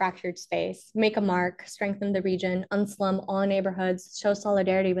 unpuzzle the fractured space, make a mark, strengthen the region, unslum all neighborhoods, show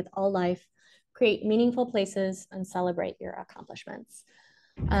solidarity with all life, create meaningful places, and celebrate your accomplishments.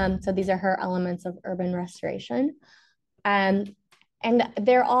 So these are her elements of urban restoration. And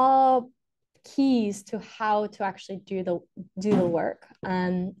they're all keys to how to actually do the work.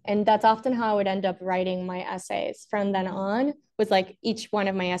 And that's often how I would end up writing my essays from then on, was like each one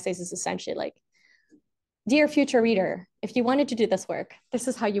of my essays is essentially like, dear future reader, if you wanted to do this work, this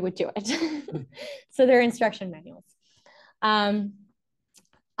is how you would do it. So they're instruction manuals.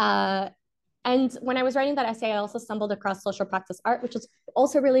 And when I was writing that essay, I also stumbled across social practice art, which was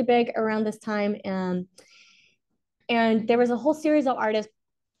also really big around this time. And there was a whole series of artists,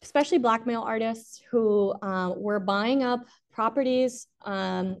 especially Black male artists, who were buying up properties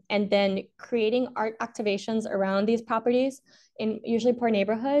and then creating art activations around these properties in usually poor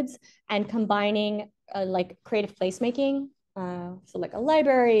neighborhoods, and combining like creative placemaking, so like a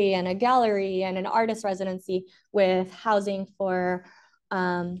library and a gallery and an artist residency with housing for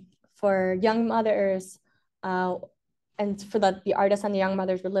young mothers, and for the artists and the young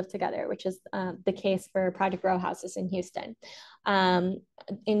mothers would live together, which is the case for Project Row Houses in Houston.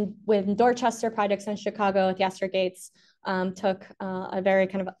 With Dorchester projects in Chicago, Theaster Gates took a very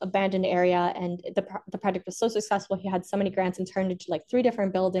kind of abandoned area, and the project was so successful, he had so many grants and turned into like 3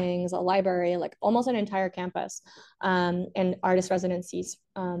 different buildings, a library, like almost an entire campus, and artist residencies,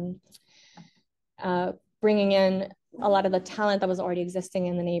 bringing in a lot of the talent that was already existing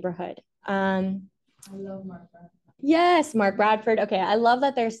in the neighborhood. I love Mark Bradford. Yes, Mark Bradford. Okay, I love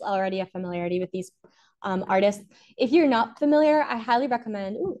that there's already a familiarity with these artists. If you're not familiar, I highly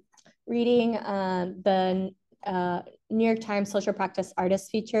recommend reading the New York Times Social Practice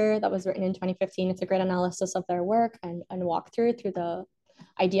Artist feature that was written in 2015. It's a great analysis of their work and walkthrough through the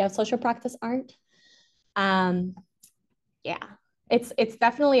idea of social practice art. Yeah, it's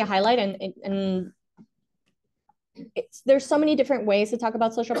definitely a highlight, and there's so many different ways to talk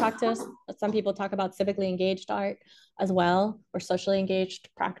about social practice. Some people talk about civically engaged art as well, or socially engaged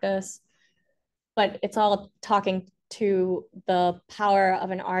practice, but it's all talking to the power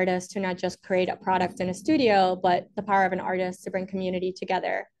of an artist to not just create a product in a studio, but the power of an artist to bring community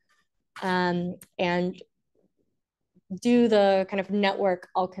together and do the kind of network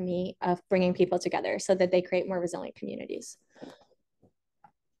alchemy of bringing people together so that they create more resilient communities.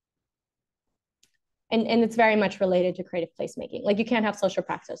 And it's very much related to creative placemaking. Like you can't have social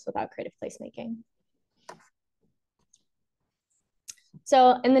practice without creative placemaking.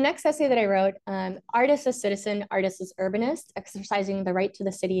 So in the next essay that I wrote, Artist as Citizen, Artist as Urbanist, Exercising the Right to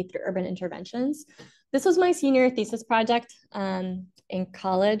the City Through Urban Interventions. This was my senior thesis project in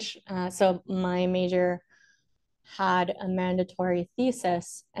college. So my major had a mandatory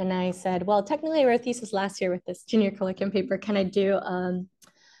thesis. And I said, well, technically I wrote a thesis last year with this junior curriculum paper. Can I do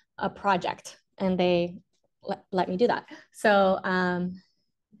a project? And they let me do that. So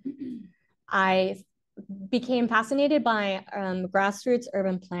I became fascinated by grassroots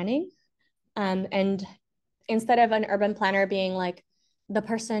urban planning. And instead of an urban planner being like the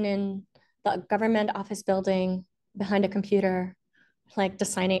person in the government office building behind a computer, like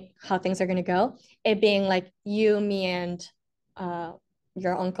deciding how things are going to go, it being like you, me, and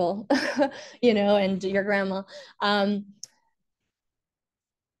your uncle, you know, and your grandma,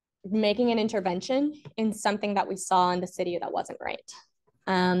 making an intervention in something that we saw in the city that wasn't right.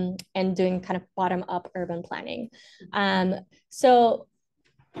 And doing kind of bottom-up urban planning. So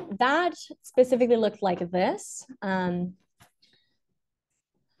that specifically looked like this. For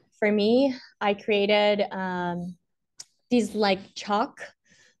me, I created these like chalk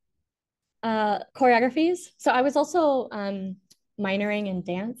choreographies. So I was also minoring in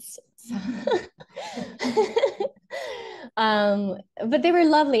dance. So but they were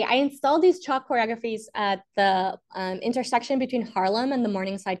lovely. I installed these chalk choreographies at the intersection between Harlem and the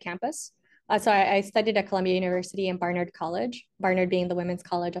Morningside campus. So I studied at Columbia University and Barnard College, Barnard being the women's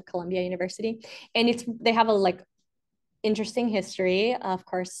college of Columbia University. And they have a like interesting history. Of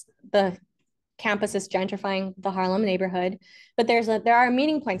course, the campus is gentrifying the Harlem neighborhood, but there are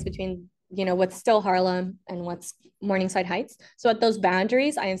meeting points between, you know, what's still Harlem and what's Morningside Heights. So at those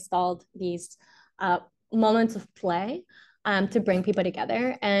boundaries, I installed these moments of play to bring people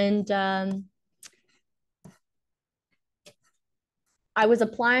together. And I was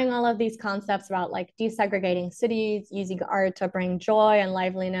applying all of these concepts about like desegregating cities, using art to bring joy and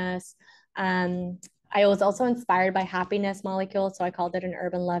liveliness. I was also inspired by happiness molecules, so I called it an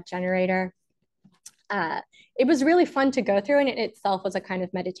urban love generator. It was really fun to go through, and it itself was a kind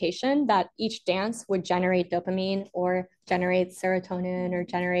of meditation that each dance would generate dopamine or generate serotonin or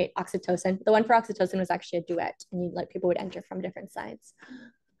generate oxytocin. The one for oxytocin was actually a duet, and like people would enter from different sides.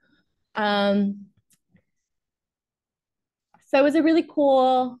 So it was a really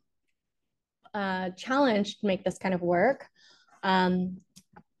cool challenge to make this kind of work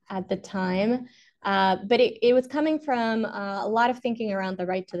at the time. But it was coming from a lot of thinking around the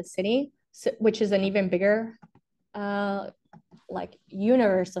right to the city, which is an even bigger like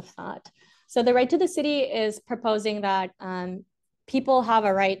universe of thought. So the right to the city is proposing that people have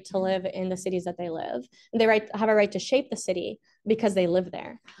a right to live in the cities that they live. And they have a right to shape the city because they live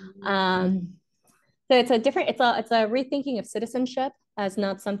there. So it's a rethinking of citizenship as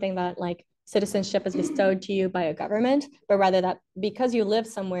not something that like citizenship is bestowed to you by a government, but rather that because you live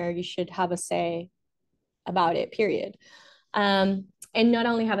somewhere, you should have a say about it, period. And not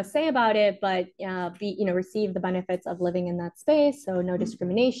only have a say about it, but receive the benefits of living in that space. So no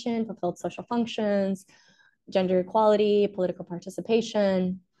discrimination, fulfilled social functions, gender equality, political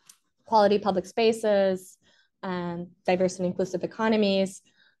participation, quality public spaces, diverse and inclusive economies.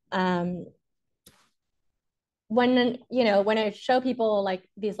 When I show people like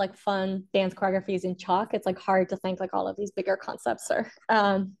these like fun dance choreographies in chalk, it's like hard to think like all of these bigger concepts are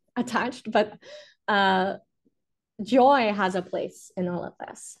attached, but joy has a place in all of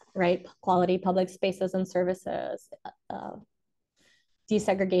this, right? Quality public spaces and services,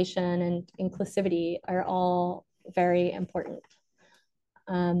 desegregation and inclusivity are all very important.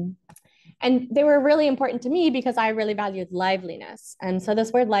 And they were really important to me because I really valued liveliness. And so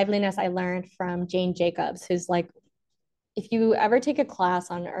this word liveliness I learned from Jane Jacobs, who's like, if you ever take a class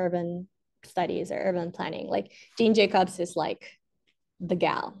on urban studies or urban planning, like Jane Jacobs is like the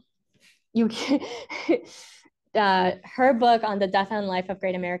gal. You can, her book on the death and life of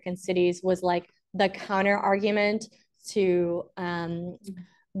great American cities was like the counter argument to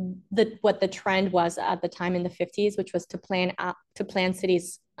what the trend was at the time in the 50s, which was to plan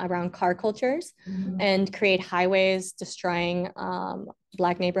cities around car cultures and create highways destroying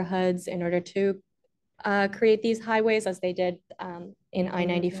Black neighborhoods in order to create these highways, as they did in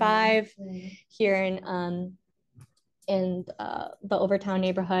I-95 here in the Overtown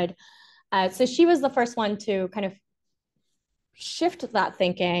neighborhood. So she was the first one to kind of shift that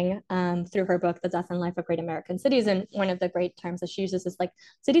thinking through her book, The Death and Life of Great American Cities. And one of the great terms that she uses is like,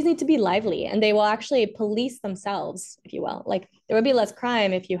 cities need to be lively, and they will actually police themselves, if you will. Like, there would be less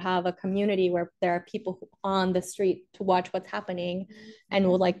crime if you have a community where there are people on the street to watch what's happening and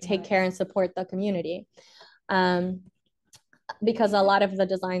will like take care and support the community. Because a lot of the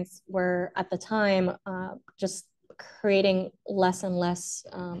designs were at the time just creating less and less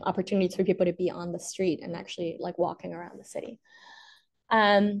opportunities for people to be on the street and actually like walking around the city.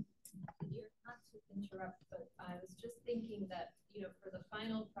 You're not to interrupt, but I was just thinking that, you know, for the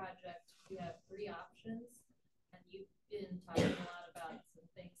final project, you have 3 options, and you've been talking a lot about some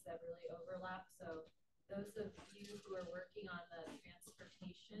things that really overlap. So those of you who are working on the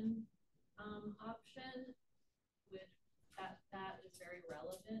transportation option, would that is very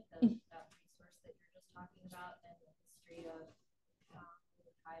relevant, that resource that you're just talking about, and the history of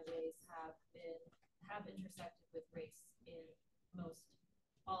highways have intersected with race in most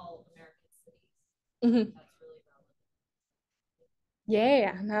all American cities. That's really relevant.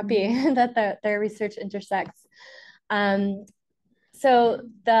 Yeah, I'm happy that their research intersects. So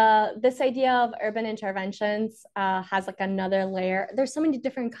this idea of urban interventions has like another layer. There's so many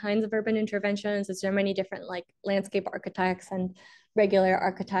different kinds of urban interventions. There's so many different like landscape architects and regular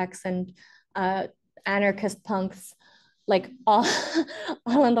architects and anarchist punks, like all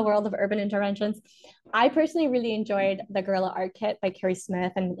in the world of urban interventions. I personally really enjoyed the Guerrilla Art Kit by Carrie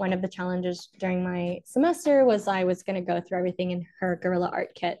Smith. And one of the challenges during my semester was I was going to go through everything in her Guerrilla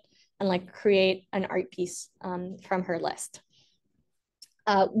Art Kit and like create an art piece from her list.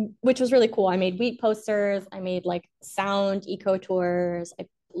 Which was really cool. I made wheat posters. I made like sound eco tours. I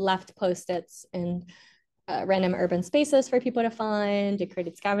left Post-its in random urban spaces for people to find. I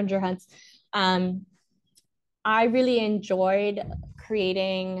created scavenger hunts. I really enjoyed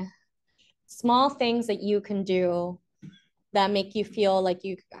creating small things that you can do that make you feel like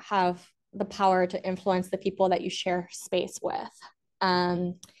you have the power to influence the people that you share space with.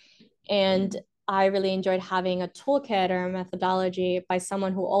 And I really enjoyed having a toolkit or a methodology by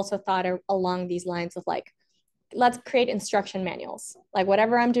someone who also thought along these lines of like, let's create instruction manuals. Like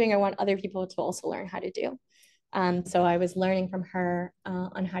whatever I'm doing, I want other people to also learn how to do. So I was learning from her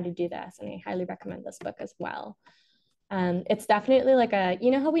on how to do this, and I highly recommend this book as well. It's definitely like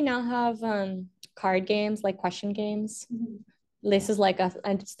you know how we now have card games, like question games? This is like a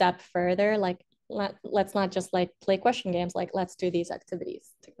step further. Like let's not just like play question games, like let's do these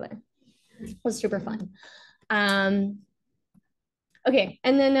activities together. It was super fun. Okay,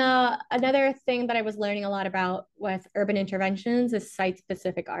 and then another thing that I was learning a lot about with urban interventions is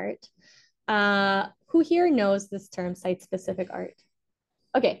site-specific art. Who here knows this term, site-specific art?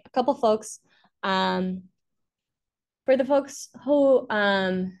 Okay, a couple folks. For the folks who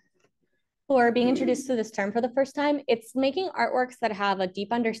are being introduced to this term for the first time, it's making artworks that have a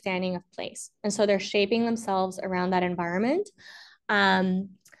deep understanding of place. And so they're shaping themselves around that environment.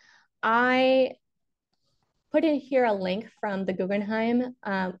 I put in here a link from the Guggenheim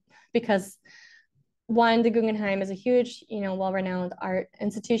because one, the Guggenheim is a huge, well-renowned art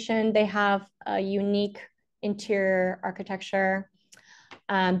institution. They have a unique interior architecture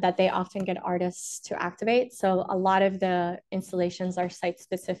that they often get artists to activate. So a lot of the installations are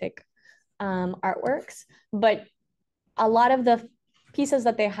site-specific artworks, but a lot of the pieces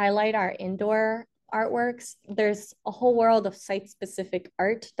that they highlight are indoor artworks. There's a whole world of site-specific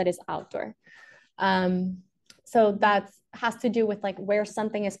art that is outdoor. So that has to do with like where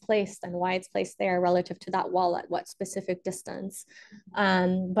something is placed and why it's placed there relative to that wall at what specific distance.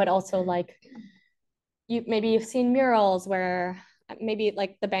 But also like maybe you've seen murals where maybe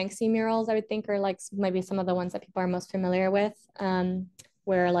like the Banksy murals, I would think, are like maybe some of the ones that people are most familiar with,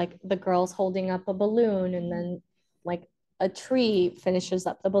 where like the girl's holding up a balloon and then like a tree finishes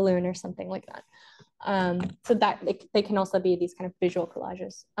up the balloon or something like that. So that they can also be these kind of visual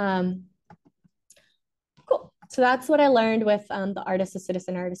collages. Cool. So that's what I learned with the Artist as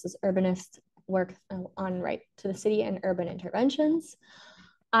Citizen, Artist as Urbanist work on Right to the City and urban interventions.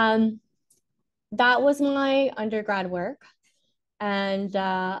 That was my undergrad work. And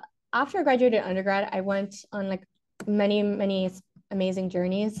after I graduated undergrad, I went on like many, many amazing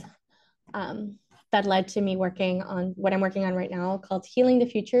journeys that led to me working on what I'm working on right now, called Healing the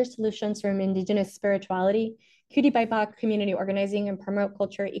Future, Solutions from Indigenous Spirituality, QT BIPOC Community Organizing and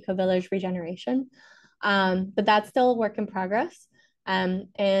Permaculture Eco-Village Regeneration. But that's still a work in progress. And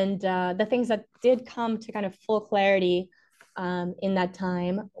the things that did come to kind of full clarity in that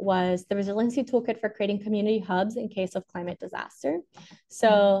time was the resiliency toolkit for creating community hubs in case of climate disaster.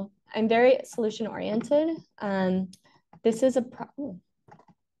 So I'm very solution oriented. This is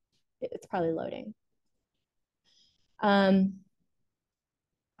it's probably loading. Okay.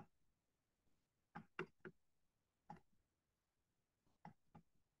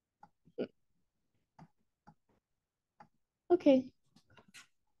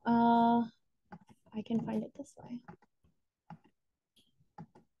 I can find it this way.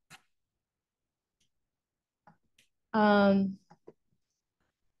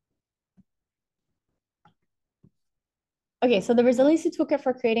 Okay, so the resiliency toolkit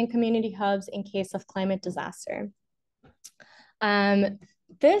for creating community hubs in case of climate disaster.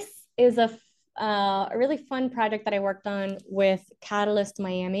 This is a really fun project that I worked on with Catalyst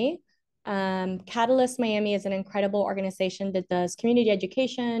Miami. Catalyst Miami is an incredible organization that does community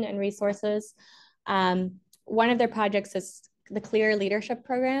education and resources. One of their projects is the Clear Leadership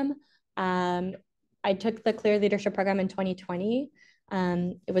Program. I took the Clear Leadership Program in 2020.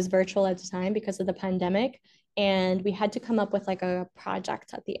 It was virtual at the time because of the pandemic. And we had to come up with like a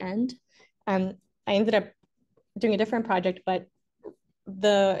project at the end. I ended up doing a different project, but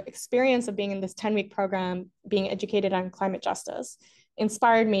the experience of being in this 10-week program, being educated on climate justice,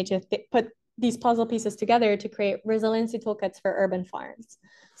 inspired me to put these puzzle pieces together to create resiliency toolkits for urban farms.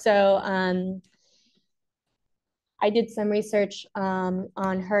 So I did some research on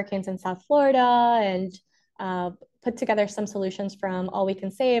hurricanes in South Florida and put together some solutions from All We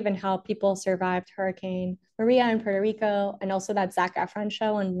Can Save and how people survived Hurricane Maria in Puerto Rico, and also that Zac Efron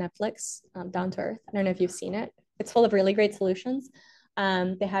show on Netflix, Down to Earth. I don't know if you've seen it. It's full of really great solutions.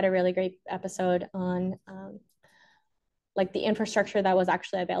 They had a really great episode on like the infrastructure that was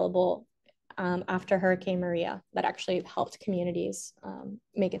actually available after Hurricane Maria that actually helped communities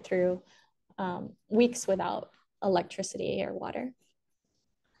make it through weeks without electricity or water.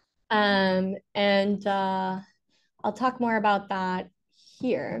 I'll talk more about that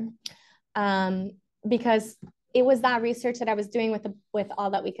here because it was that research that I was doing with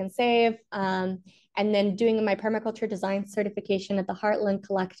All That We Can Save, and then doing my permaculture design certification at the Heartland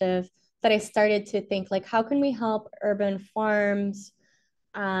Collective, that I started to think like, how can we help urban farms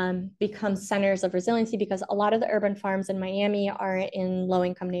become centers of resiliency? Because a lot of the urban farms in Miami are in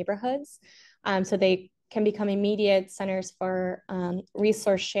low-income neighborhoods, so they can become immediate centers for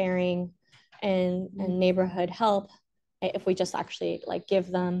resource sharing and neighborhood help if we just actually like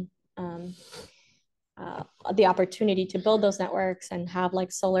give them the opportunity to build those networks and have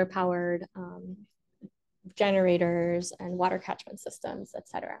like solar powered generators and water catchment systems,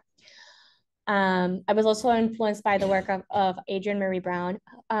 etc. I was also influenced by the work of Adrienne Maree Brown.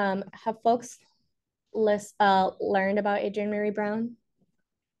 Have folks learned about Adrienne Maree Brown?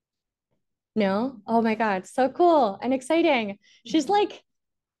 No? Oh my God, so cool and exciting. She's like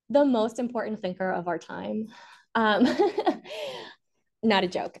the most important thinker of our time. Not a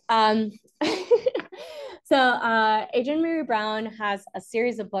joke. So Adrienne Maree Brown has a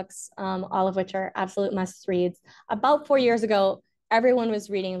series of books, all of which are absolute must reads. About 4 years ago, everyone was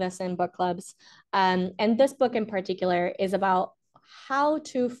reading this in book clubs. And this book in particular is about how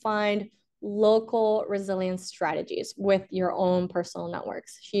to find local resilience strategies with your own personal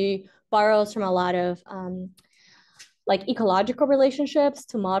networks. She borrows from a lot of like ecological relationships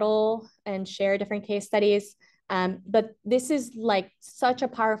to model and share different case studies. But this is like such a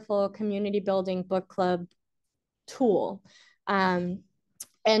powerful community building book club tool. And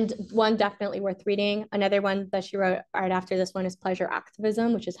one definitely worth reading. Another one that she wrote right after this one is Pleasure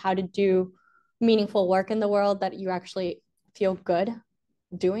Activism, which is how to do meaningful work in the world that you actually feel good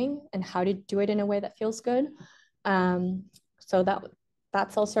doing and how to do it in a way that feels good. So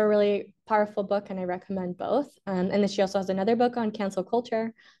that's also a really powerful book, and I recommend both. And then she also has another book on cancel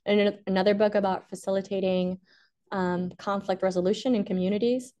culture and another book about facilitating conflict resolution in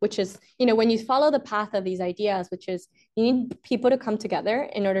communities, which is, you know, when you follow the path of these ideas, which is you need people to come together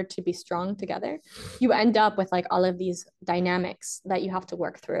in order to be strong together, you end up with like all of these dynamics that you have to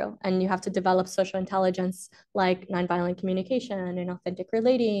work through, and you have to develop social intelligence like nonviolent communication and authentic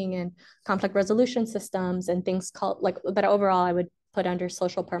relating and conflict resolution systems and things called like that. Overall, I would put under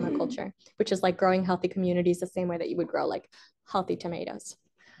social permaculture, which is like growing healthy communities the same way that you would grow like healthy tomatoes.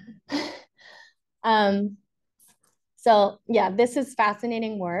 So yeah, this is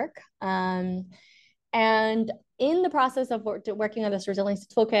fascinating work. And in the process of working on this resilience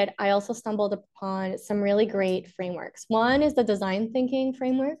toolkit, I also stumbled upon some really great frameworks. One is the design thinking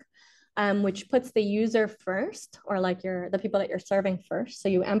framework, which puts the user first, or like the people that you're serving first. So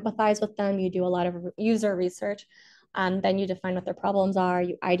you empathize with them, you do a lot of user research, then you define what their problems are,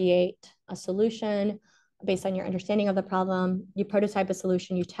 you ideate a solution based on your understanding of the problem, you prototype a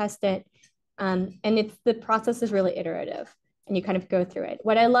solution, you test it, and the process is really iterative, and you kind of go through it.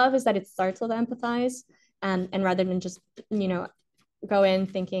 What I love is that it starts with empathize, and rather than just, you know, go in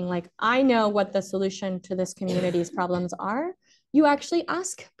thinking like, I know what the solution to this community's problems are. You actually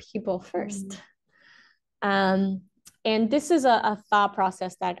ask people first. And this is a thought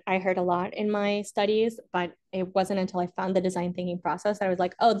process that I heard a lot in my studies, but it wasn't until I found the design thinking process that I was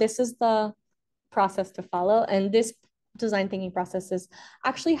like, oh, this is the process to follow. And this design thinking process is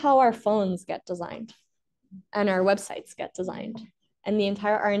actually how our phones get designed and our websites get designed. And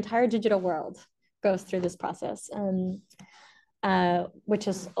our entire digital world goes through this process, which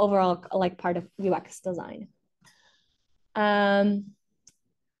is overall like part of UX design.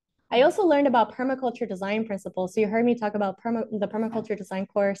 I also learned about permaculture design principles. So you heard me talk about the permaculture design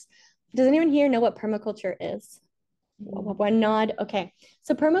course. Does anyone here know what permaculture is? One nod. Okay.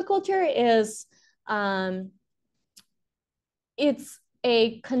 So permaculture is, it's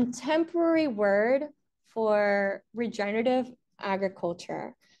a contemporary word for regenerative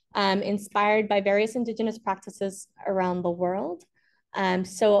agriculture, inspired by various indigenous practices around the world.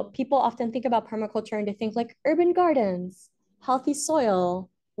 So people often think about permaculture and they think like urban gardens, healthy soil,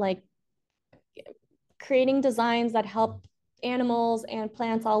 like creating designs that help animals and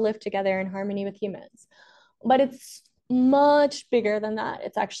plants all live together in harmony with humans. But it's much bigger than that.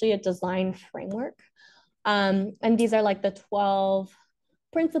 It's actually a design framework. And these are like the 12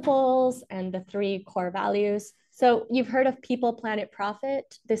 principles and the 3 core values. So you've heard of people, planet,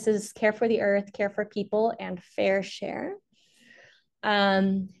 profit. This is care for the earth, care for people, and fair share.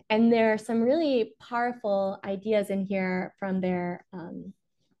 And there are some really powerful ideas in here from their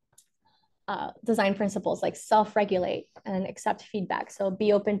design principles, like self-regulate and accept feedback. So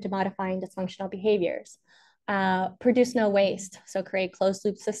be open to modifying dysfunctional behaviors. Produce no waste, so create closed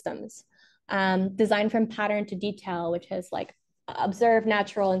loop systems. Design from pattern to detail, which is like observe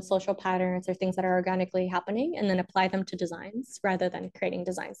natural and social patterns or things that are organically happening and then apply them to designs rather than creating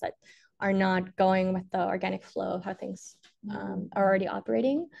designs that are not going with the organic flow of how things are already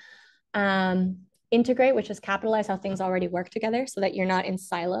operating. Integrate, which is capitalize how things already work together so that you're not in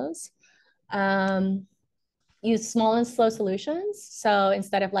silos. Use small and slow solutions. So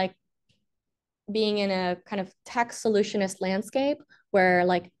instead of like being in a kind of tech solutionist landscape where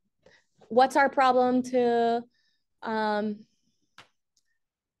like, what's our problem to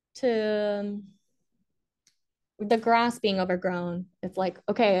the grass being overgrown? It's like,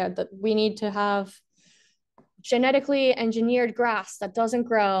 okay, we need to have genetically engineered grass that doesn't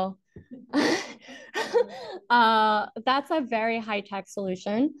grow. That's a very high-tech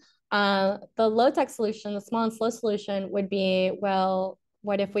solution. The low-tech solution, the small and slow solution would be, well,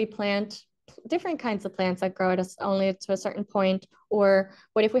 what if we plant different kinds of plants that grow only to a certain point? Or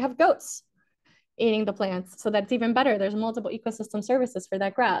what if we have goats eating the plants so that's even better? There's multiple ecosystem services for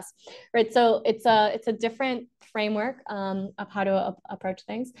that grass, right? So it's a different framework of how to approach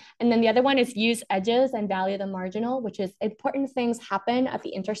things. And then the other one is use edges and value the marginal, which is important things happen at the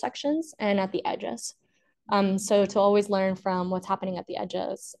intersections and at the edges. So to always learn from what's happening at the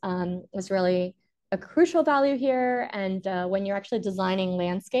edges is really a crucial value here. And when you're actually designing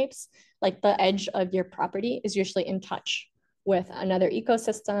landscapes, like the edge of your property is usually in touch with another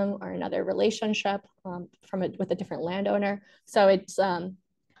ecosystem or another relationship with a different landowner. So it's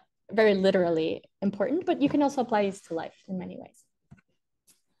very literally important, but you can also apply these to life in many ways.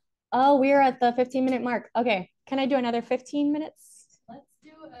 Oh, we're at the 15-minute mark. Okay, can I do another 15 minutes? Let's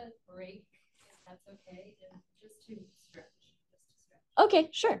do a break, if that's okay, and just to stretch. Okay,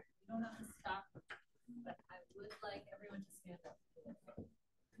 sure. You don't have to stop, but I would like everyone to stand up.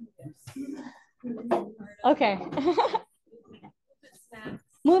 Okay.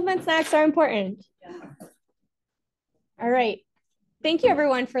 Movement snacks are important. Yeah. All right. Thank you,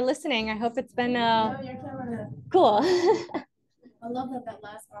 everyone, for listening. I hope it's been cool. I love that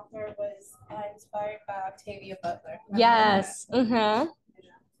last author was inspired by Octavia Butler. Yes. All right.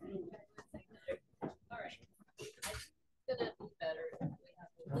 It's gonna be better if we have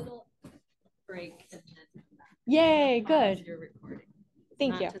a little break and then come back. Yay, good. Your recording.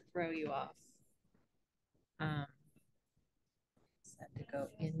 Thank you. Not to throw you off. To go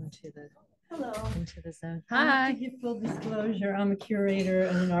into the zone. Hi. To give full disclosure, I'm a curator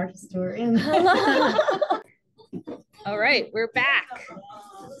and an art historian. Hello. All right, we're back.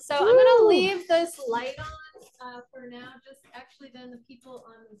 So I'm gonna leave this light on for now. Just actually, then the people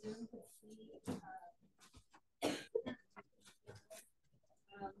on the Zoom can see.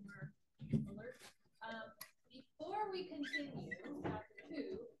 Alert. Before we continue after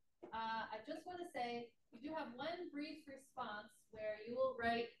 2, I just want to say we do have one brief response where you will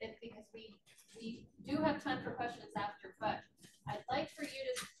write it because we do have time for questions after, but I'd like for you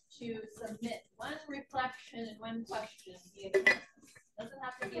to submit one reflection and one question via Canvas. Doesn't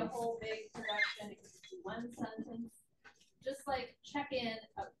have to be a whole big production, it can be one sentence. Just like check check in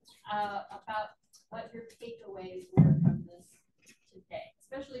about what your takeaways were from this today,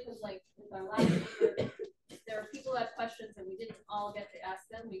 especially because like with our last paper, there are people who had questions and we didn't all get to ask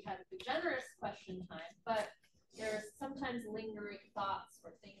them. We had a generous question time, but there's sometimes lingering thoughts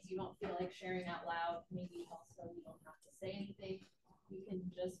or things you don't feel like sharing out loud. Maybe also you don't have to say anything. You can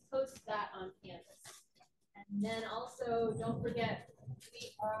just post that on Canvas. And then also don't forget,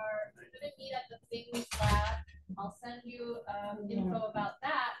 we are going to meet at the Things Lab. I'll send you info about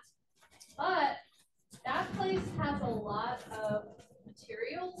that. But that place has a lot of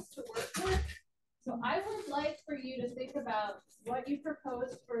materials to work with. So I would like for you to think about what you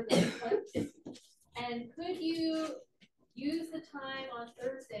proposed for the clips, and could you use the time on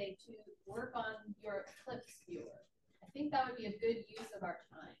Thursday to work on your Eclipse viewer? I think that would be a good use of our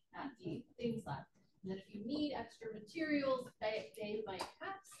time at the Things Lab. And then if you need extra materials, they might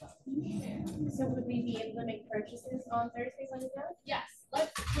have some. So would we be able to make purchases on Thursday when you're done? Yes,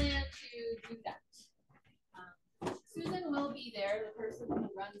 let's plan to do that. Susan will be there, the person who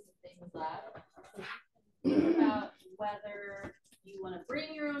runs the Things Lab. So think about whether you want to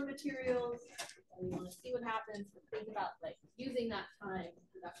bring your own materials or you want to see what happens, but think about like using that time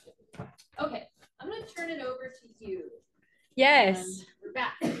productively. Okay, I'm going to turn it over to you. Yes. We're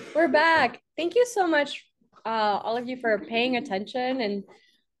back. We're back. Thank you so much, all of you, for paying attention.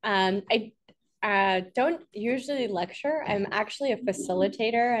 And I don't usually lecture. I'm actually a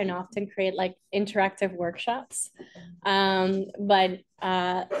facilitator and often create like interactive workshops. But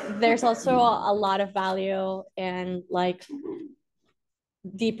there's also a lot of value in like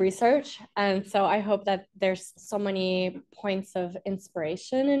deep research. And so I hope that there's so many points of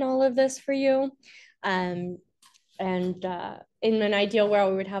inspiration in all of this for you. And in an ideal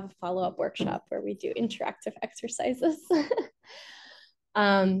world, we would have a follow-up workshop where we do interactive exercises.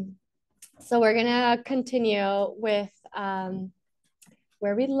 So we're gonna continue with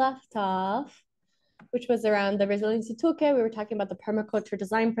where we left off, which was around the resiliency toolkit. We were talking about the permaculture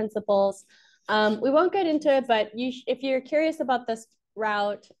design principles. We won't get into it, but if you're curious about this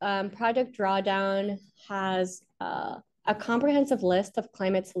route, Project Drawdown has a comprehensive list of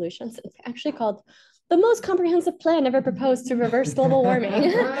climate solutions. It's actually called the most comprehensive plan ever proposed to reverse global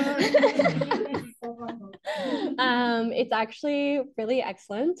warming. It's actually really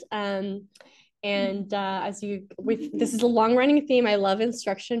excellent. This is a long running theme. I love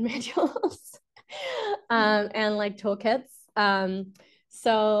instruction manuals and like toolkits.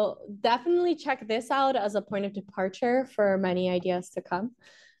 So definitely check this out as a point of departure for many ideas to come.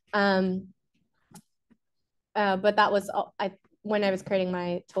 But that was when I was creating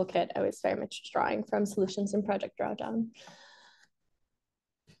my toolkit, I was very much drawing from solutions in Project Drawdown.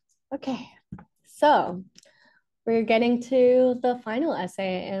 Okay, so we're getting to the final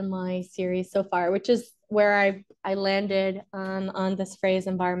essay in my series so far, which is where I landed on this phrase,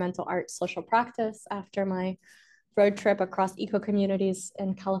 environmental art, social practice, after my road trip across eco-communities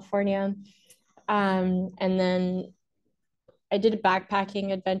in California. And then I did a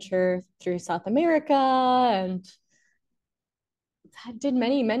backpacking adventure through South America and did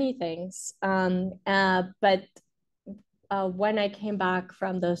many things. But when I came back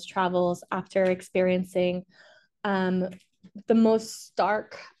from those travels after experiencing the most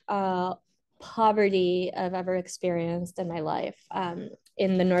stark poverty I've ever experienced in my life,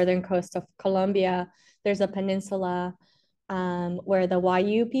 in the northern coast of Colombia, there's a peninsula where the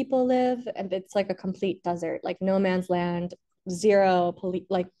Wayu people live, and it's like a complete desert, like no man's land, zero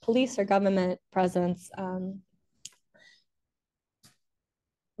police or government presence.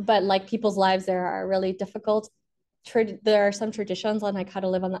 But like people's lives there are really difficult. There are some traditions on like how to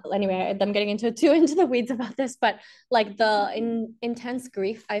live on that. Anyway, I'm getting into the weeds about this, but like the intense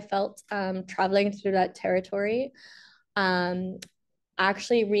grief I felt traveling through that territory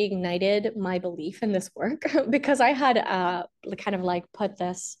actually reignited my belief in this work because I had kind of like put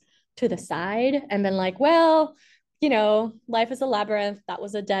this to the side and been like, well, you know, life is a labyrinth. That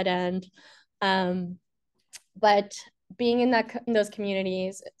was a dead end. But being in those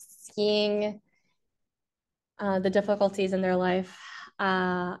communities, seeing the difficulties in their life,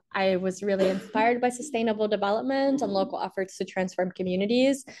 I was really inspired by sustainable development and local efforts to transform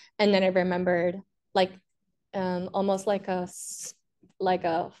communities. And then I remembered, like, almost like a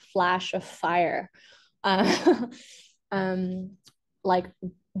flash of fire, like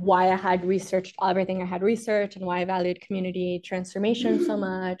why I had researched everything I had researched and why I valued community transformation so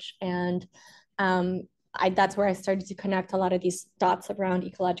much. And that's where I started to connect a lot of these dots around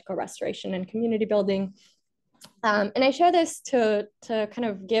ecological restoration and community building. And I share this to kind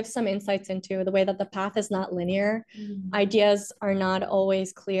of give some insights into the way that the path is not linear. Ideas are not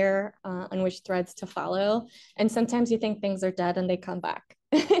always clear on which threads to follow. And sometimes you think things are dead and they come back.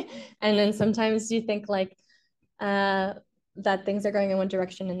 And then sometimes you think like that things are going in one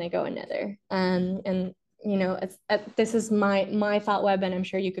direction and they go another. And you know, this is my thought web, and I'm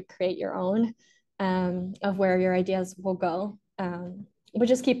sure you could create your own of where your ideas will go. But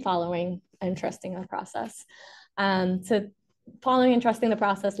just keep following and trusting the process. So following and trusting the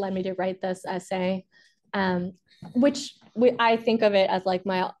process led me to write this essay, which I think of it as like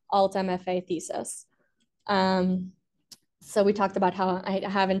my alt MFA thesis. So we talked about how I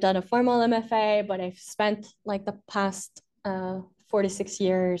haven't done a formal MFA, but I've spent like the past 4 to 6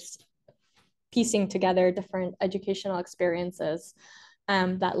 years piecing together different educational experiences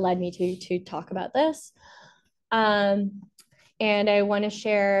that led me to talk about this. And I want to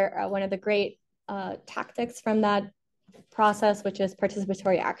share one of the great tactics from that process, which is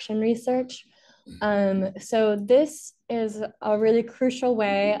participatory action research. So this is a really crucial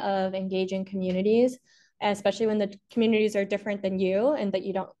way of engaging communities, especially when the communities are different than you and that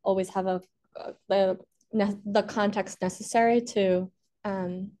you don't always have the context necessary to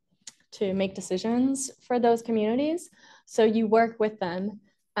make decisions for those communities. So you work with them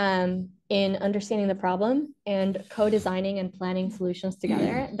in understanding the problem and co-designing and planning solutions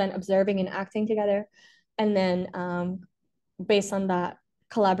together, then observing and acting together, and then based on that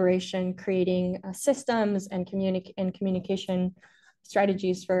collaboration, creating systems and communication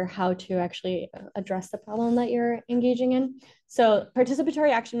strategies for how to actually address the problem that you're engaging in. So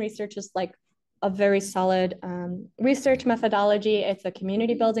participatory action research is like a very solid research methodology. It's a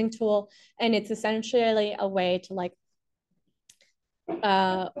community building tool, and it's essentially a way to like,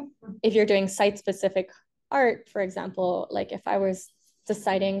 if you're doing site-specific art, for example, like if I was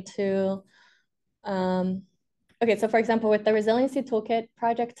deciding to, okay, so for example, with the Resiliency Toolkit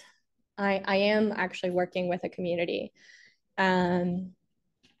project, I am actually working with a community in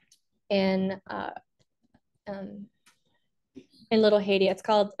Little Haiti. It's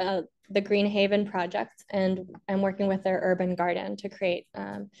called the Green Haven Project, and I'm working with their urban garden to create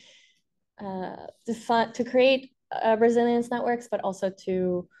resilience networks, but also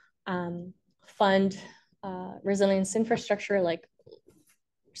to fund resilience infrastructure like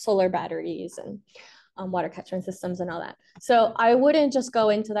solar batteries and water catchment systems and all that. So I wouldn't just go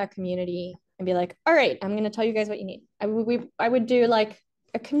into that community and be like, all right, I'm going to tell you guys what you need. I would do like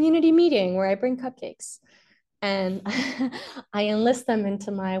a community meeting where I bring cupcakes and I enlist them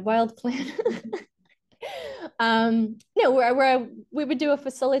into my wild plan. No, where we would do a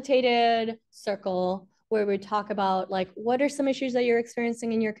facilitated circle where we talk about like, what are some issues that you're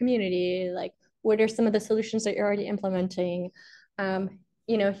experiencing in your community? Like, what are some of the solutions that you're already implementing?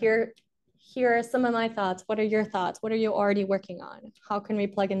 You know, here are some of my thoughts. What are your thoughts? What are you already working on? How can we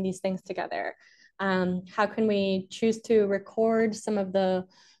plug in these things together? How can we choose to record some of the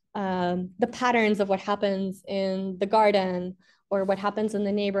patterns of what happens in the garden or what happens in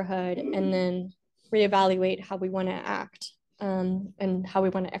the neighborhood, and then reevaluate how we want to act and how we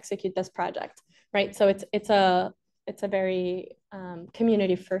want to execute this project, right? So it's a very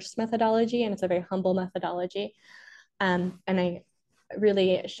community first methodology, and it's a very humble methodology, and I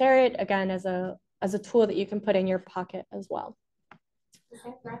really share it again as a tool that you can put in your pocket as well. Is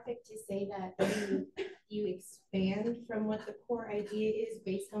that graphic to say that you expand from what the core idea is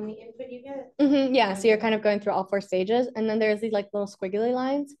based on the input you get? Mm-hmm, yeah, so you're kind of going through all 4 stages, and then there's these like little squiggly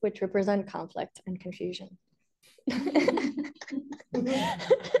lines which represent conflict and confusion.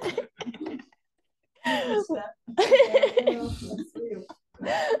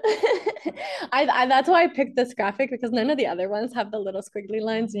 That's why I picked this graphic, because none of the other ones have the little squiggly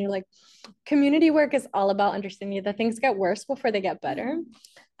lines, and you're like, community work is all about understanding that things get worse before they get better,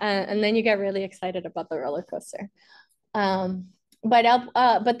 and then you get really excited about the roller coaster.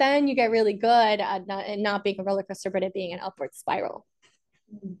 But then you get really good at not being a roller coaster, but it being an upward spiral.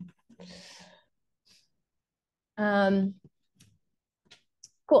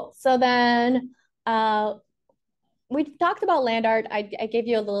 Cool. So then we talked about land art. I gave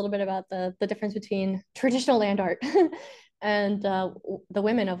you a little bit about the difference between traditional land art and the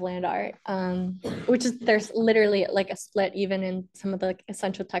women of land art, which is, there's literally like a split even in some of the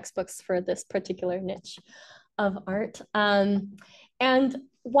essential textbooks for this particular niche of art. And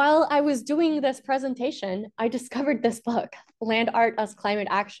while I was doing this presentation, I discovered this book, Land Art as Climate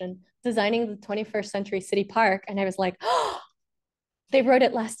Action, Designing the 21st Century City Park. And I was like, oh, they wrote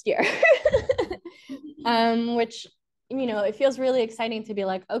it last year, which, you know, it feels really exciting to be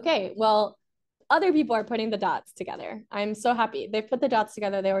like, okay, well, other people are putting the dots together. I'm so happy. They've put the dots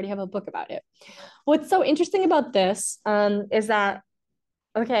together. They already have a book about it. What's so interesting about this is that,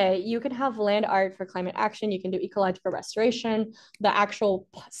 okay, you can have land art for climate action. You can do ecological restoration. The actual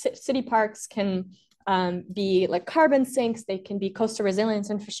city parks can be like carbon sinks. They can be coastal resilience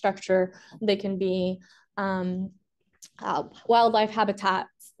infrastructure. They can be wildlife habitats.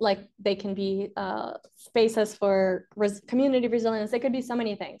 Like they can be spaces for community resilience. They could be so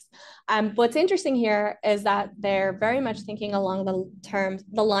many things. What's interesting here is that they're very much thinking along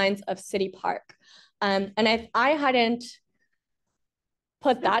the lines of city park. And if I hadn't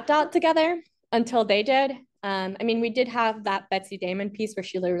put that dot together until they did, I mean, we did have that Betsy Damon piece where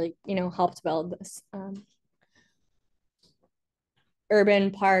she literally, helped build this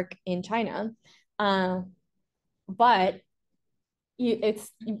urban park in China. But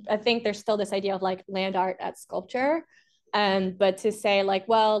I think there's still this idea of like land art as sculpture. But to say like,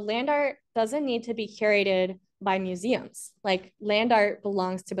 well, land art doesn't need to be curated by museums. Like land art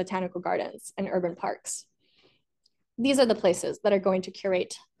belongs to botanical gardens and urban parks. These are the places that are going to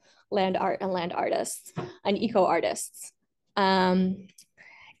curate land art and land artists and eco artists. And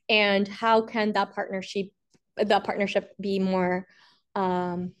how can that partnership be more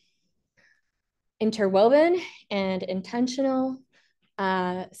interwoven and intentional?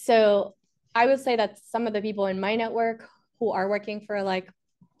 So I would say that some of the people in my network who are working for like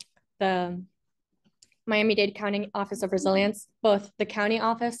the Miami-Dade County Office of Resilience, both the county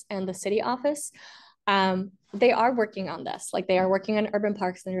office and the city office, they are working on this. Like they are working on urban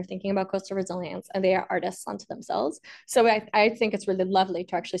parks and they're thinking about coastal resilience, and they are artists unto themselves. So I think it's really lovely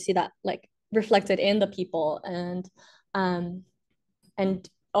to actually see that like reflected in the people and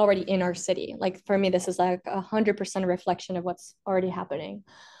already in our city. Like for me, this is like 100% a reflection of what's already happening,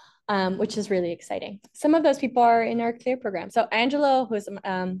 which is really exciting. Some of those people are in our CLEAR program. So Angelo, who's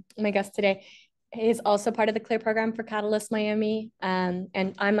my guest today, is also part of the CLEAR program for Catalyst Miami. And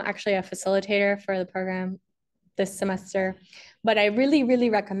I'm actually a facilitator for the program this semester. But I really, really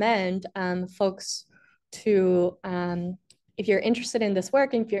recommend folks to, if you're interested in this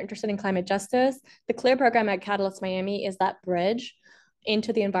work, and if you're interested in climate justice, the CLEAR program at Catalyst Miami is that bridge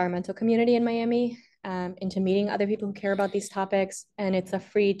into the environmental community in Miami, into meeting other people who care about these topics. And it's a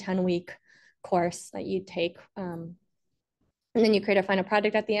free 10-week course that you take. And then you create a final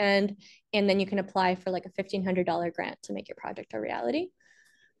project at the end, and then you can apply for like a $1,500 grant to make your project a reality,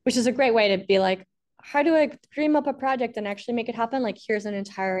 which is a great way to be like, how do I dream up a project and actually make it happen? Like, here's an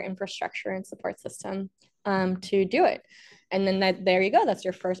entire infrastructure and support system to do it. And then there you go. That's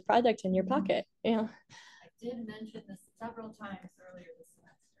your first project in your pocket. Yeah. I did mention this several times earlier this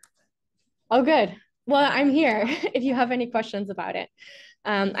semester. Oh, good. Well, I'm here if you have any questions about it.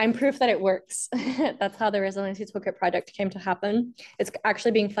 I'm proof that it works. That's how the Resiliency Toolkit project came to happen. It's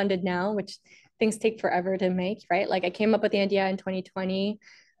actually being funded now, which things take forever to make, right? Like I came up with the idea in 2020.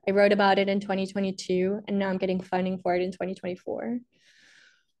 I wrote about it in 2022, and now I'm getting funding for it in 2024.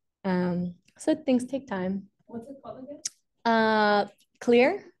 So things take time. What's it called again?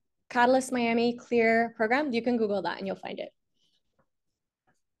 CLEAR, Catalyst Miami CLEAR program. You can Google that and you'll find it.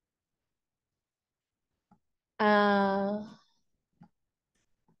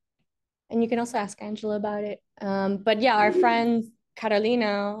 And you can also ask Angela about it. But yeah, our friend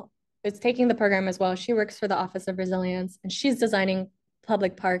Carolina is taking the program as well. She works for the Office of Resilience, and she's designing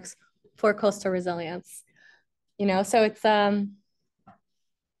public parks for coastal resilience. So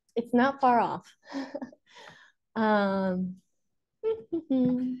it's not far off.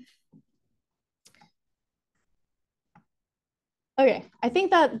 Okay, I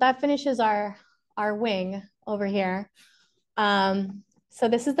think that finishes our wing over here. So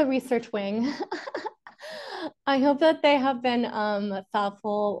this is the research wing. I hope that they have been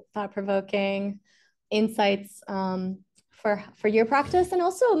thoughtful, thought-provoking insights for your practice, and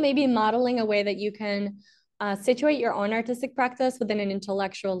also maybe modeling a way that you can situate your own artistic practice within an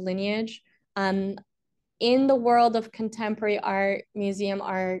intellectual lineage. In the world of contemporary art, museum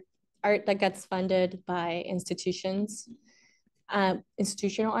art that gets funded by institutions,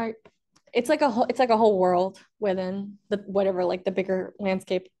 institutional art, it's like a whole world within the bigger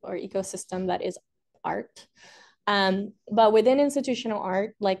landscape or ecosystem that is art. But within institutional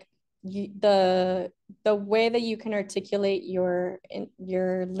art, like the way that you can articulate your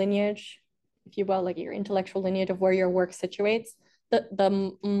lineage, if you will, like your intellectual lineage of where your work situates,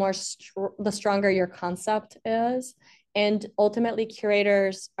 the stronger your concept is. And ultimately,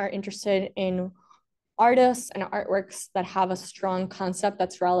 curators are interested in artists and artworks that have a strong concept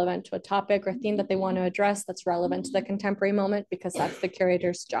that's relevant to a topic or theme that they want to address, that's relevant to the contemporary moment, because that's the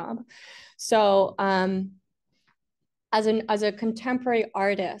curator's job. So as a contemporary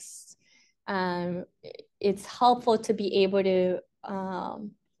artist, it's helpful to be able to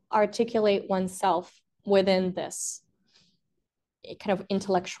articulate oneself within this kind of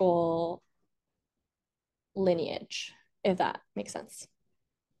intellectual lineage, if that makes sense.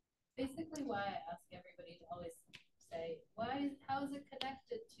 Basically why I ask everybody to always say, how is it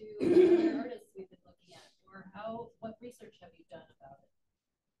connected to other artists we've been looking at? Or what research have you done about it?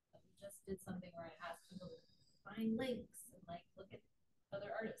 We just did something where I asked people to find links and like look at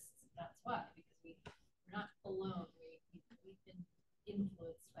other artists. That's why, because we're not alone. We've been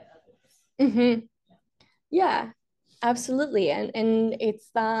influenced by others. Mm-hmm. Yeah, absolutely. And it's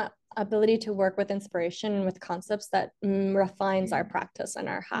that ability to work with inspiration and with concepts that refines our practice and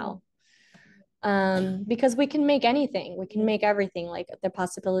our how. Because we can make anything, we can make everything, like the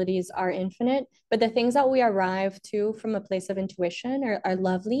possibilities are infinite, but the things that we arrive to from a place of intuition are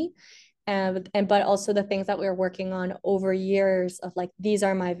lovely. But also the things that we're working on over years of like, these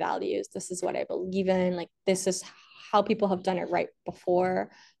are my values, this is what I believe in, like this is how people have done it right before,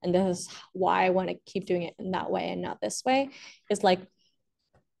 and this is why I want to keep doing it in that way and not this way, is like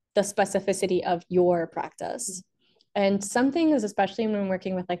the specificity of your practice. And some things, especially when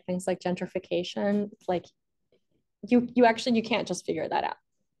working with like things like gentrification, it's like you can't just figure that out.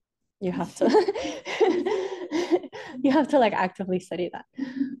 You have to you have to like actively study that.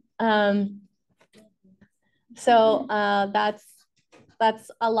 So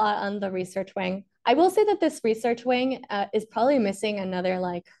that's a lot on the research wing. I will say that this research wing is probably missing another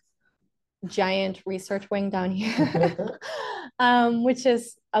like giant research wing down here, which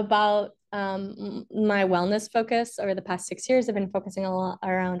is about my wellness focus. Over the past 6 years, I've been focusing a lot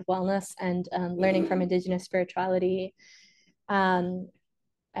around wellness and learning from indigenous spirituality,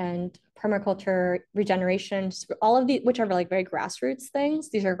 and permaculture, regeneration, all of these, which are like very grassroots things.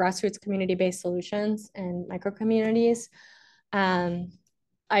 These are grassroots community-based solutions and micro communities.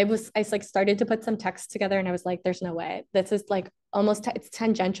 I like started to put some text together and I was like, there's no way. This is like almost, it's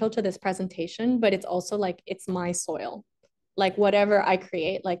tangential to this presentation, but it's also like, it's my soil. Like whatever I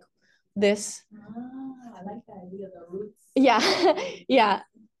create, like this. I like the idea of the roots. Yeah, yeah.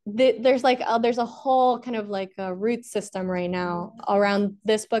 There's a whole kind of like a root system right now around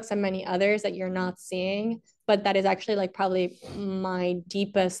this books and many others that you're not seeing, but that is actually like probably my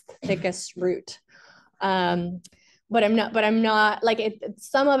deepest, thickest root. But I'm not like it.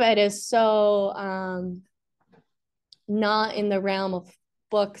 Some of it is so not in the realm of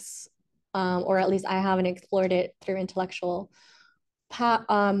books, or at least I haven't explored it through intellectual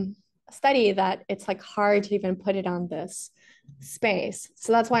study, that it's like hard to even put it on this space.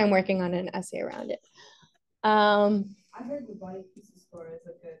 So that's why I'm working on an essay around it. I heard the body pieces story is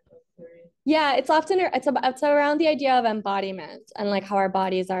a good theory. Yeah, it's around the idea of embodiment and like how our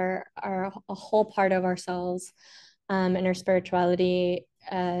bodies are a whole part of ourselves, and our spirituality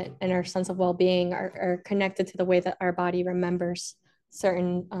and our sense of well-being are connected to the way that our body remembers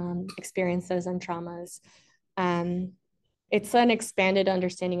certain experiences and traumas. It's an expanded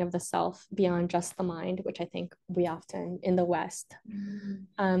understanding of the self beyond just the mind, which I think we often in the West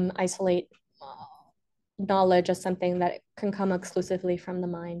isolate knowledge as something that can come exclusively from the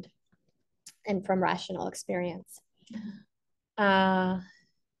mind and from rational experience.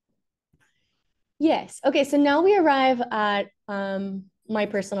 Yes. Okay. So now we arrive at my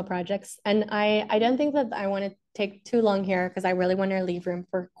personal projects, and I don't think that I want to take too long here because I really want to leave room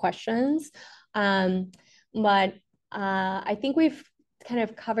for questions. But I think we've kind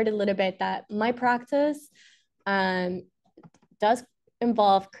of covered a little bit that my practice does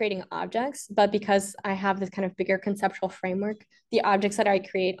involve creating objects, but because I have this kind of bigger conceptual framework, the objects that I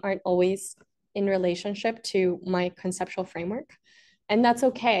create aren't always in relationship to my conceptual framework. And that's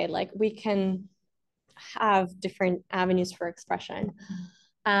okay. Like we can have different avenues for expression.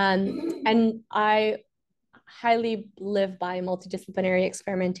 And I highly live by multidisciplinary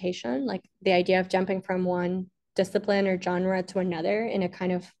experimentation, like the idea of jumping from one discipline or genre to another in a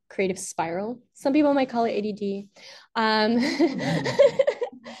kind of creative spiral. Some people might call it ADD.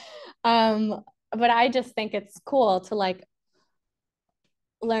 But I just think it's cool to like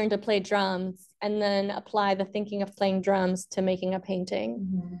learn to play drums and then apply the thinking of playing drums to making a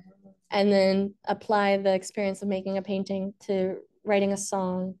painting, and then apply the experience of making a painting to writing a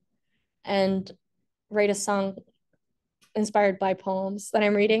song, and write a song inspired by poems that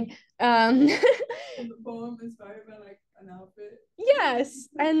I'm reading. And the poem inspired by like an outfit. Yes,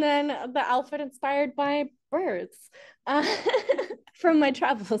 and then the outfit inspired by birds from my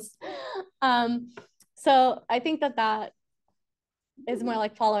travels. So I think that is more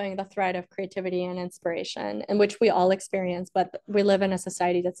like following the thread of creativity and inspiration, in which we all experience, but we live in a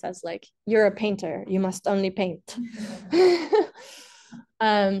society that says like, you're a painter, you must only paint.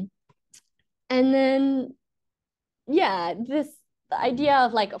 And then, yeah, the idea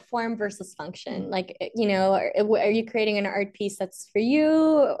of like a form versus function, like, you know, are you creating an art piece that's for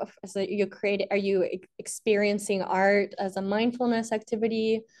you? So are you experiencing art as a mindfulness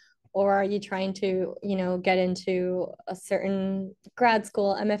activity? Or are you trying to, you know, get into a certain grad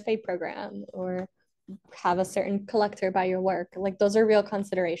school MFA program or have a certain collector buy your work? Like those are real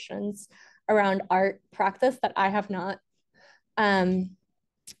considerations around art practice that I have not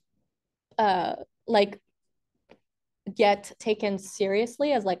like yet taken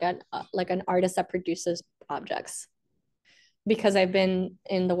seriously as like an artist that produces objects, because I've been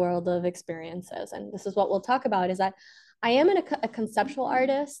in the world of experiences. And this is what we'll talk about, is that I am a conceptual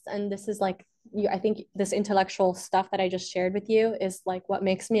artist, and this is like, I think this intellectual stuff that I just shared with you is like what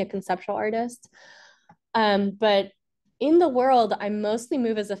makes me a conceptual artist. But in the world, I mostly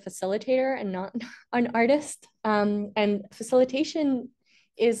move as a facilitator and not an artist. And facilitation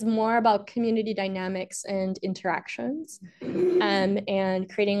is more about community dynamics and interactions, and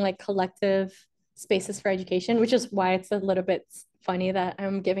creating like collective spaces for education, which is why it's a little bit funny that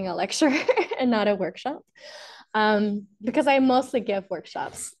I'm giving a lecture and not a workshop, because I mostly give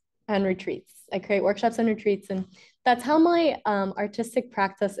workshops and retreats. I create workshops and retreats, and that's how my artistic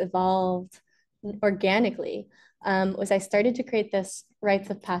practice evolved organically. Was I started to create this rites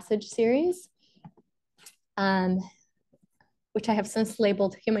of passage series, which I have since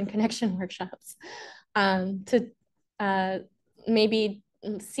labeled human connection workshops, to maybe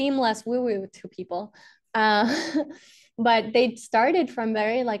seem less woo-woo to people. But they started from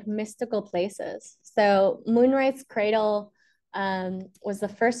very like mystical places. So Moonrise Cradle was the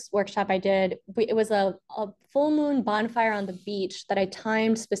first workshop I did. It was a full moon bonfire on the beach that I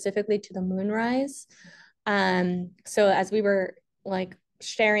timed specifically to the moonrise. So as we were like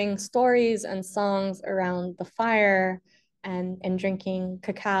sharing stories and songs around the fire, and drinking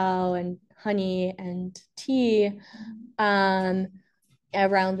cacao and honey and tea,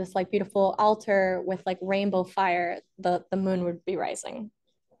 around this like beautiful altar with like rainbow fire, the moon would be rising.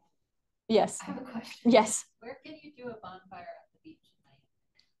 Yes. I have a question. Yes. Where can you do a bonfire at the beach tonight?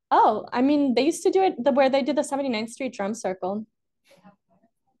 Oh, I mean, they used to do it where they did the 79th Street Drum Circle.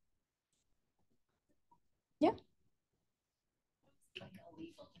 Yeah. Like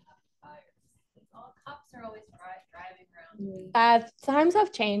illegal to have fires. All cops are always driving around. Times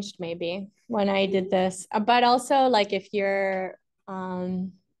have changed maybe when I did this, but also like if you're,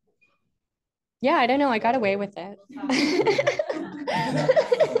 yeah, I don't know, I got away with it. I've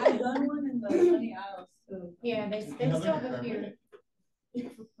done one in the Sunny Isles too. Yeah, they still have a few.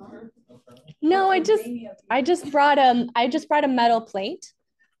 No, I just brought a metal plate.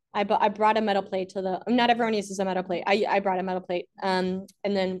 I brought a metal plate to the, not everyone uses a metal plate. I brought a metal plate, and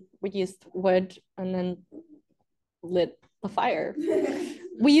then we used wood and then lit the fire.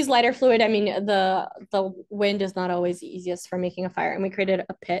 We use lighter fluid. I mean, the wind is not always the easiest for making a fire, and we created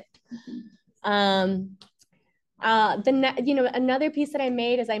a pit. Another piece that I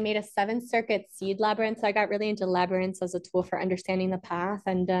made is I made a 7-circuit seed labyrinth. So I got really into labyrinths as a tool for understanding the path,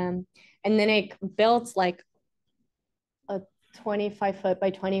 and then I built like a 25-foot by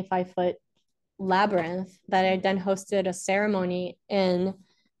 25-foot labyrinth that I then hosted a ceremony in,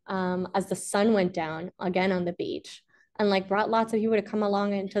 as the sun went down again on the beach, and like brought lots of people to come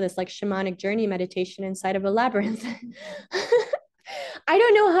along into this like shamanic journey meditation inside of a labyrinth. I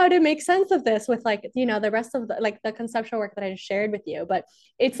don't know how to make sense of this with like, you know, the rest of the conceptual work that I just shared with you, but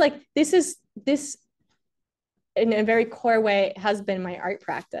it's like, this in a very core way has been my art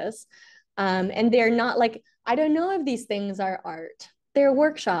practice. And they're not like, I don't know if these things are art. They're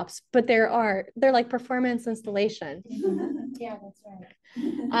workshops, but they're art. They're like performance installation. Yeah, that's right.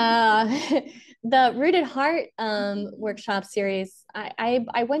 The Rooted Heart workshop series,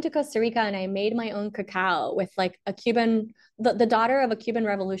 I went to Costa Rica and I made my own cacao with like a Cuban, the daughter of a Cuban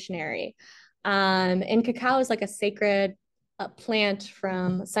revolutionary. And cacao is like a sacred plant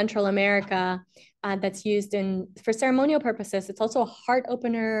from Central America that's used for ceremonial purposes. It's also a heart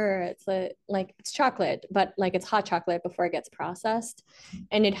opener. It's chocolate, but like it's hot chocolate before it gets processed.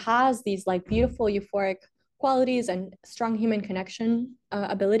 And it has these like beautiful euphoric qualities and strong human connection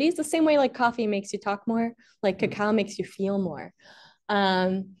abilities, the same way like coffee makes you talk more, like cacao makes you feel more.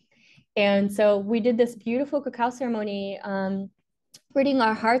 And so we did this beautiful cacao ceremony, reading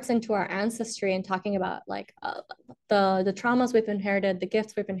our hearts into our ancestry and talking about like the traumas we've inherited, the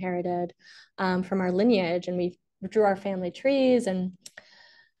gifts we've inherited from our lineage, and we drew our family trees and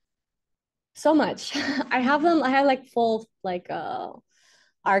so much. I have like full like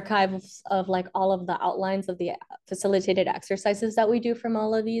archives of like all of the outlines of the facilitated exercises that we do from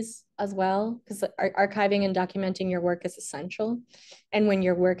all of these as well, because archiving and documenting your work is essential. And when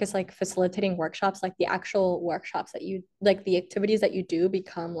your work is like facilitating workshops, like the actual workshops that you like, the activities that you do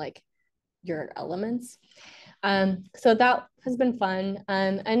become like your elements. So that has been fun.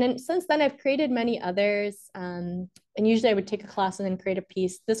 And then since then I've created many others. And usually I would take a class and then create a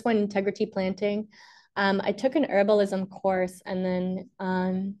piece. This one, integrity planting. I took an herbalism course and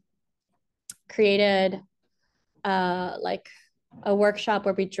then created like a workshop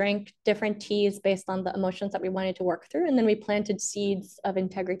where we drank different teas based on the emotions that we wanted to work through. And then we planted seeds of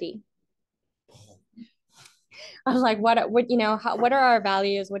integrity. I was like, what you know, what are our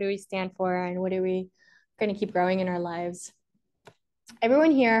values? What do we stand for? And what are we going to keep growing in our lives?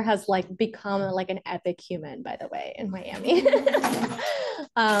 Everyone here has like become like an epic human, by the way, in Miami,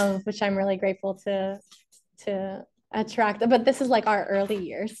 which I'm really grateful to attract. But this is like our early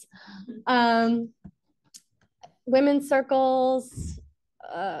years. Women's circles,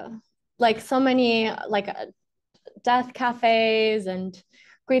 like so many like death cafes and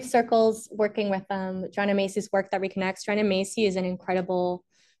grief circles, working with Joanna Macy's work that reconnects. Joanna Macy is an incredible,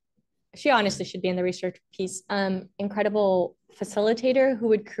 she honestly should be in the research piece, incredible facilitator who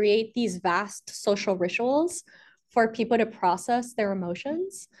would create these vast social rituals for people to process their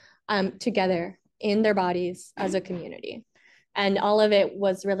emotions together in their bodies as a community. And all of it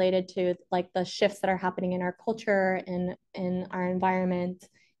was related to like the shifts that are happening in our culture, in our environment.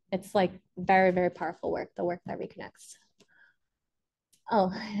 It's like very, very powerful work, the work that reconnects. Oh,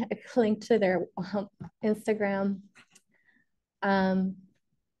 I linked to their Instagram.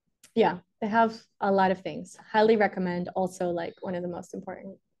 Yeah, they have a lot of things. Highly recommend. Also, like one of the most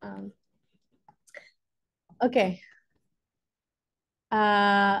important. Okay.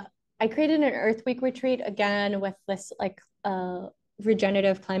 I created an Earth Week retreat again with this like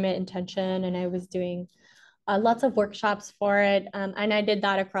regenerative climate intention, and I was doing lots of workshops for it. And I did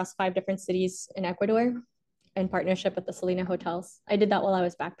that across 5 different cities in Ecuador in partnership with the Selena hotels. I did that while I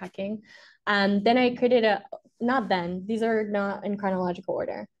was backpacking. Then I created these are not in chronological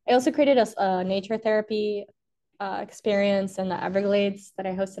order. I also created a nature therapy experience in the Everglades that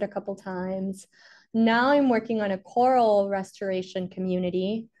I hosted a couple times. Now I'm working on a coral restoration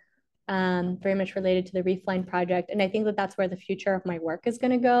community, very much related to the Reef Line project. And I think that that's where the future of my work is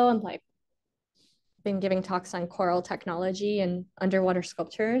going to go. I'm like, been giving talks on coral technology and underwater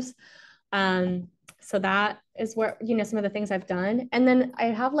sculptures. So that is where, you know, some of the things I've done. And then I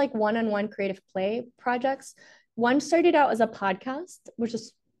have like one-on-one creative play projects. One started out as a podcast, which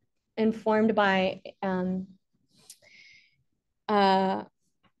is informed by,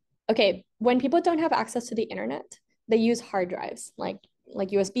 okay, when people don't have access to the internet, they use hard drives, like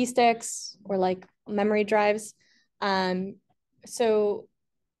USB sticks or like memory drives. So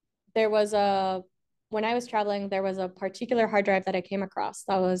there was when I was traveling, there was a particular hard drive that I came across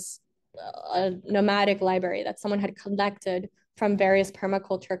that was a nomadic library that someone had collected from various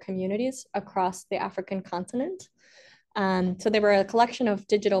permaculture communities across the African continent. So they were a collection of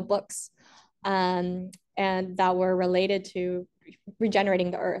digital books and that were related to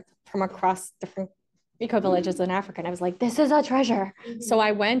regenerating the earth from across different eco villages in Africa. And I was like, this is a treasure. So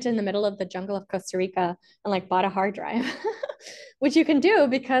I went in the middle of the jungle of Costa Rica and like bought a hard drive, which you can do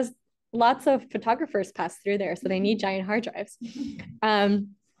because lots of photographers pass through there. So they need giant hard drives. I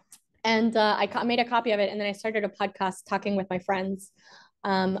made a copy of it, and then I started a podcast talking with my friends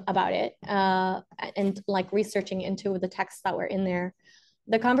about it and like researching into the texts that were in there.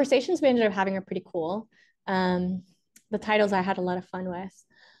 The conversations we ended up having are pretty cool. The titles I had a lot of fun with.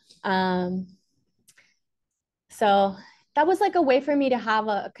 So that was like a way for me to have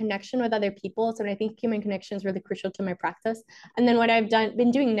a connection with other people. So I think human connection is really crucial to my practice. And then what I've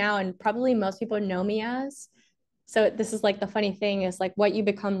been doing now, and probably most people know me as, so this is like the funny thing is like what you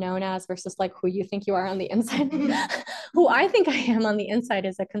become known as versus like who you think you are on the inside. Who I think I am on the inside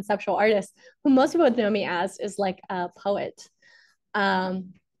is a conceptual artist. Who most people know me as is like a poet.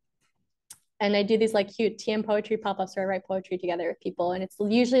 And I do these like cute TM poetry pop-ups where I write poetry together with people. And it's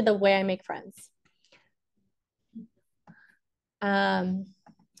usually the way I make friends.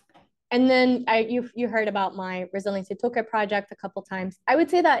 And then you heard about my resiliency toolkit project a couple times. I would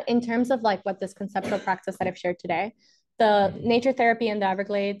say that in terms of like what this conceptual practice that I've shared today, the nature therapy in the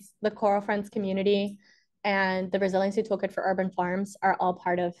Everglades, the Coral Friends community, and the resiliency toolkit for urban farms are all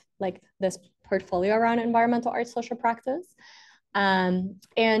part of like this portfolio around environmental art social practice.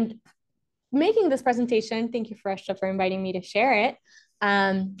 And making this presentation, thank you, Fereshteh, for inviting me to share it,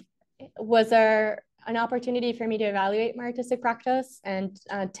 was an opportunity for me to evaluate my artistic practice and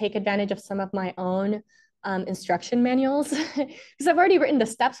take advantage of some of my own instruction manuals because I've already written the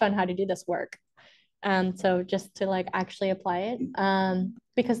steps on how to do this work. So just to like actually apply it,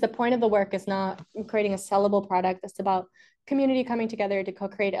 because the point of the work is not creating a sellable product. It's about community coming together to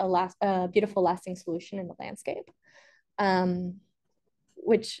co-create a beautiful, lasting solution in the landscape,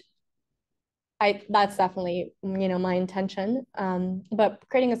 which that's definitely, you know, my intention. But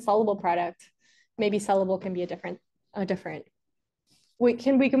creating a sellable product, maybe sellable can be a different. We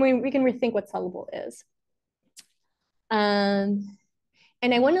can rethink what sellable is.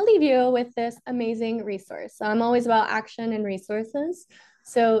 And I want to leave you with this amazing resource. So I'm always about action and resources.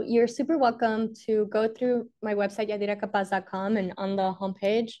 So you're super welcome to go through my website, yadiracapaz.com, and on the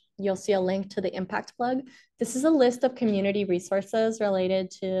homepage, you'll see a link to the Impact Plug. This is a list of community resources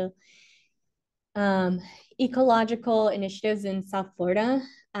related to ecological initiatives in South Florida.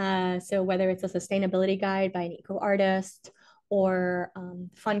 So whether it's a sustainability guide by an eco artist, or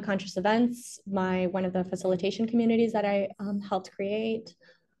fun conscious events by one of the facilitation communities that I helped create,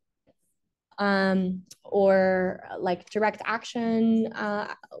 or like direct action,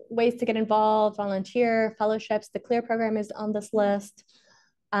 ways to get involved, volunteer, fellowships. The CLEAR program is on this list.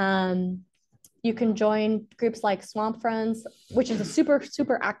 You can join groups like Swamp Friends, which is a super,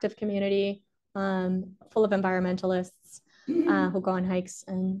 super active community full of environmentalists who go on hikes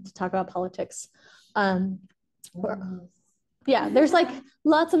and talk about politics. Yeah, there's like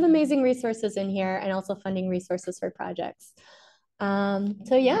lots of amazing resources in here, and also funding resources for projects.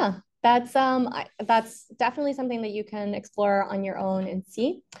 So yeah, that's definitely something that you can explore on your own and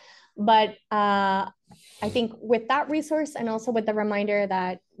see. But I think with that resource, and also with the reminder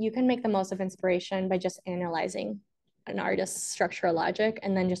that you can make the most of inspiration by just analyzing an artist's structural logic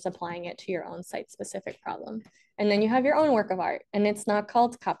and then just applying it to your own site-specific problem. And then you have your own work of art, and it's not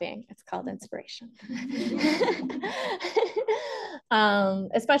called copying, it's called inspiration.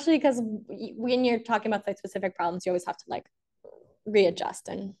 Especially because when you're talking about site-specific problems, you always have to like readjust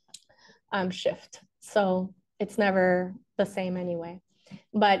and shift. So it's never the same anyway.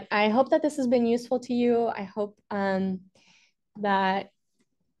 But I hope that this has been useful to you. I hope that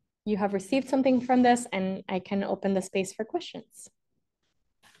you have received something from this, and I can open the space for questions.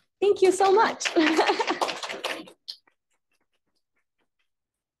 Thank you so much.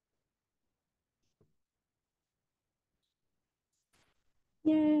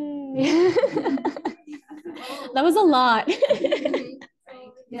 Yay. That was a lot.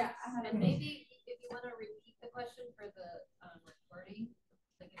 Yeah. And maybe if you want to repeat the question for the recording,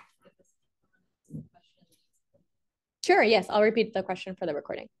 like if this question. Sure, yes, I'll repeat the question for the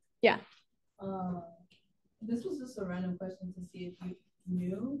recording. Yeah. This was just a random question to see if you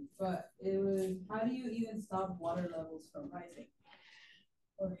knew, but it was, how do you even stop water levels from rising?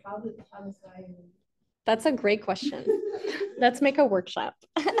 Or how does that even... That's a great question. Let's make a workshop.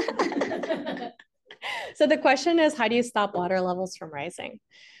 So the question is, how do you stop water levels from rising?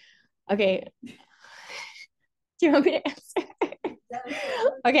 Okay. Do you want me to answer?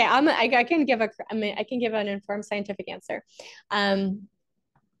 Okay, I can give an informed scientific answer.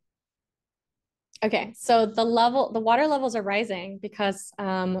 Okay, so the water levels are rising because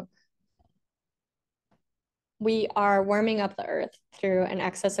we are warming up the earth through an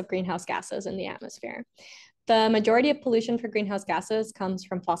excess of greenhouse gases in the atmosphere. The majority of pollution for greenhouse gases comes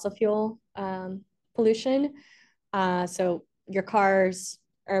from fossil fuel pollution. So your cars,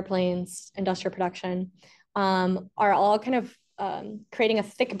 airplanes, industrial production are all kind of creating a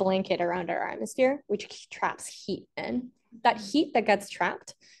thick blanket around our atmosphere, which traps heat in. That heat that gets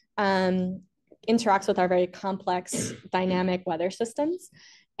trapped interacts with our very complex dynamic weather systems.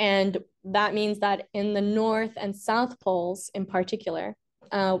 And that means that in the North and South poles in particular,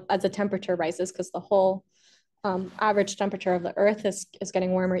 as the temperature rises, because the whole average temperature of the Earth is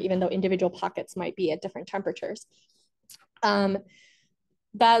getting warmer, even though individual pockets might be at different temperatures.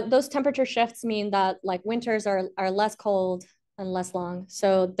 Those temperature shifts mean that like winters are less cold and less long.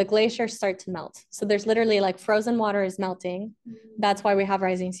 So the glaciers start to melt. So there's literally like frozen water is melting. That's why we have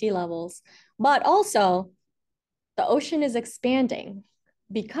rising sea levels. But also the ocean is expanding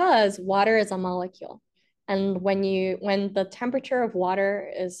because water is a molecule. And when the temperature of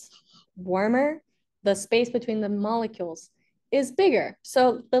water is warmer, the space between the molecules is bigger.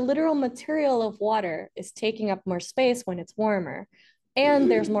 So the literal material of water is taking up more space when it's warmer,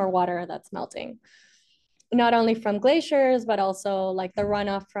 and there's more water that's melting. Not only from glaciers, but also like the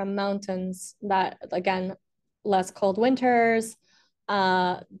runoff from mountains that, again, less cold winters,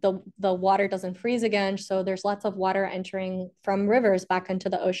 the water doesn't freeze again. So there's lots of water entering from rivers back into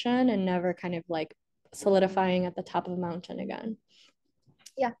the ocean and never kind of like solidifying at the top of a mountain again.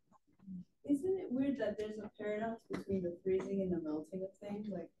 Yeah. Isn't it weird that there's a paradox between the freezing and the melting of things?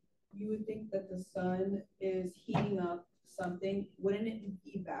 Like you would think that the sun is heating up something, wouldn't it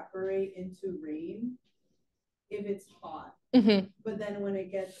evaporate into rain if it's hot? But then when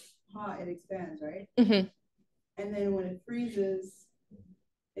it gets hot, it expands, right? And then when it freezes,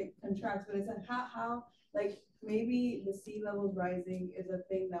 it contracts. But it's like how like maybe the sea levels rising is a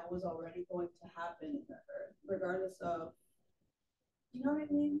thing that was already going to happen in the earth, regardless of, you know what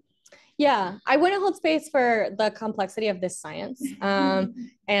I mean? Yeah, I wouldn't hold space for the complexity of this science.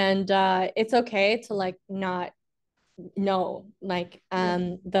 And it's okay to like not know like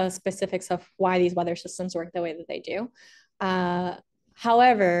the specifics of why these weather systems work the way that they do.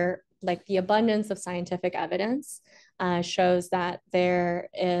 However, like the abundance of scientific evidence shows that there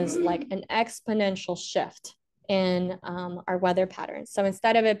is like an exponential shift in our weather patterns. So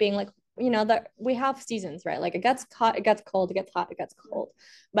instead of it being like, you know, that we have seasons, right? Like it gets hot, it gets cold, it gets hot, it gets cold.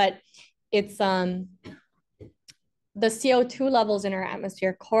 But it's the CO2 levels in our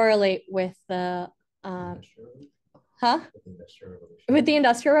atmosphere correlate with the with the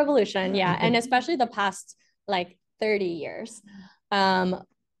Industrial Revolution, yeah, and especially the past like 30 years,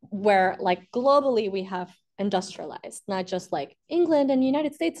 where like globally we have industrialized, not just like England and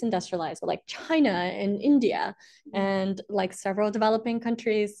United States industrialized, but like China and India and like several developing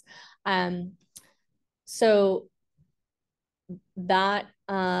countries. So that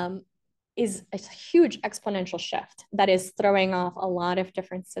is a huge exponential shift that is throwing off a lot of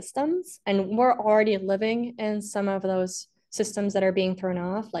different systems. And we're already living in some of those systems that are being thrown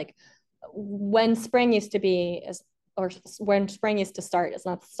off. Like when spring used to be, or when spring used to start, it's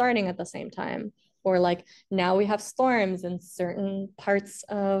not starting at the same time. Or like now we have storms in certain parts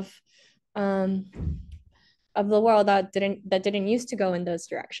of the world that didn't used to go in those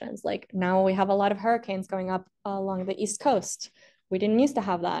directions. Like now we have a lot of hurricanes going up along the East Coast. We didn't used to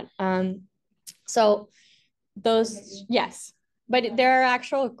have that. So those, yes, but there are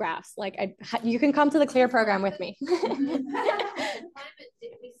actual graphs. Like you can come to the CLEAR program with me. We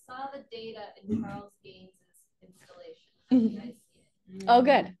saw the data in Charles Gaines' installation at the ICA. Oh,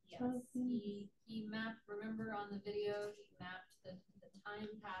 good. Yes, he mapped, remember on the video, he mapped the time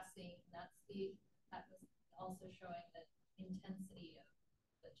passing. That was also showing the intensity of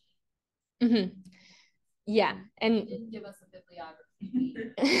the change. Yeah, and he didn't give us a bibliography.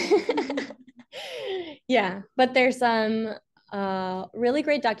 Yeah, but there's some really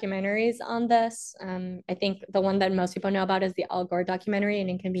great documentaries on this. I think the one that most people know about is the Al Gore documentary, An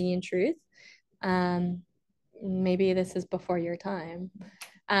Inconvenient Truth. Maybe this is before your time.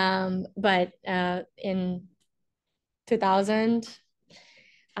 But in 2000,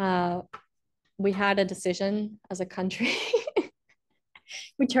 we had a decision as a country.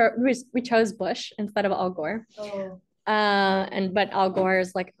 we chose Bush instead of Al Gore. But Al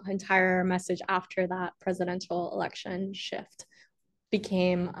Gore's like entire message after that presidential election shift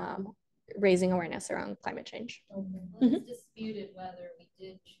became raising awareness around climate change. It's disputed whether we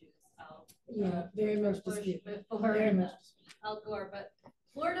did choose Al. Yeah, very much disputed. Very much Al Gore, but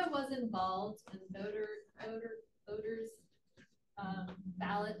Florida was involved, and voters'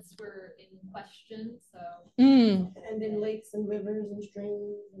 ballots were in question. So and in lakes and rivers and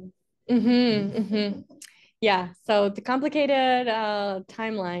streams. Yeah, so the complicated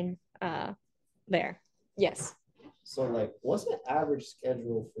timeline there. Yes. So like, what's the average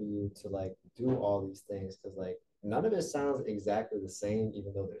schedule for you to like do all these things? Because like none of it sounds exactly the same,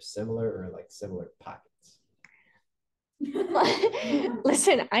 even though they're similar or like similar pockets.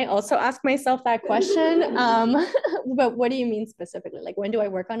 Listen, I also ask myself that question. But what do you mean specifically? Like, when do I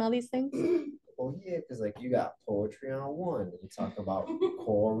work on all these things? Well, yeah, because like you got poetry on one, and you talk about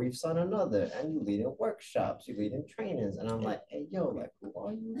coral reefs on another, and you lead in workshops, you lead in trainings, and I'm like, hey, yo, like, who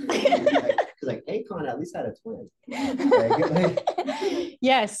are you? Because like Akon at least had a twin.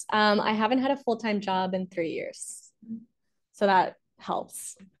 Yes, I haven't had a full-time job in 3 years, so that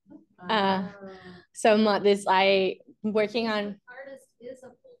helps. So I working on artist is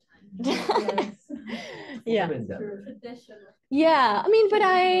a full-time. Yeah. Traditional. Yeah, I mean, but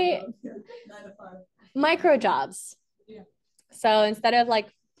micro jobs. Yeah. So instead of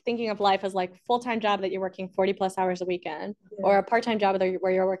like thinking of life as like full-time job that you're working 40 plus hours a weekend, or a part-time job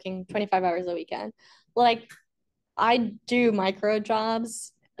where you're working 25 hours a weekend, like I do micro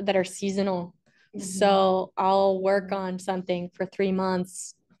jobs that are seasonal. So I'll work on something for 3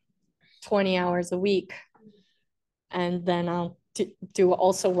 months, 20 hours a week, and then I'll do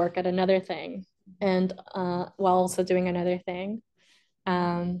also work at another thing, and while also doing another thing,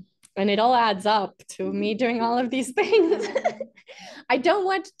 and it all adds up to me doing all of these things. I don't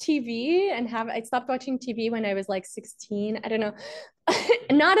watch TV and I stopped watching TV when I was like 16. I don't know.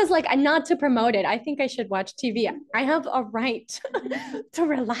 Not as like, not to promote it. I think I should watch TV. I have a right to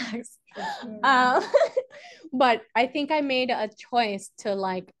relax. But I think I made a choice to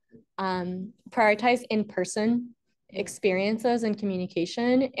like prioritize in-person experiences and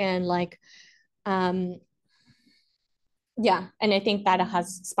communication, and like yeah, and I think that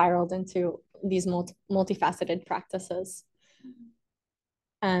has spiraled into these multifaceted practices.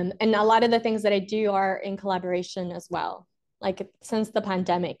 And a lot of the things that I do are in collaboration as well. Like since the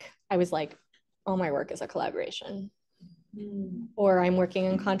pandemic, I was like, oh, my work is a collaboration. Or I'm working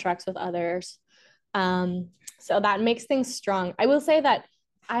in contracts with others. So that makes things strong. I will say that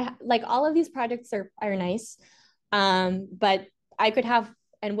I like all of these projects are nice, but I could have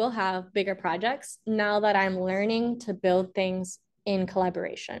and will have bigger projects now that I'm learning to build things in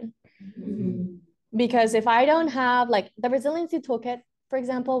collaboration. Because if I don't have like the resiliency toolkit, for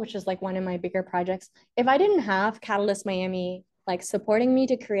example, which is like one of my bigger projects, if I didn't have Catalyst Miami like supporting me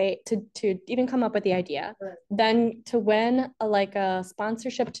to create, to even come up with the idea, then to win a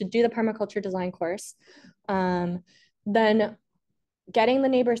sponsorship to do the permaculture design course, then getting the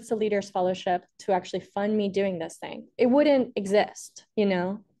Neighbors to Leaders Fellowship to actually fund me doing this thing, it wouldn't exist, you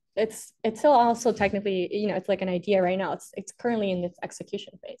know? It's still also technically, you know, it's like an idea right now. It's currently in its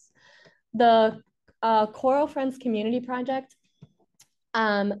execution phase. The Coral Friends Community Project,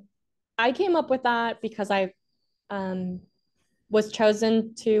 I came up with that because I was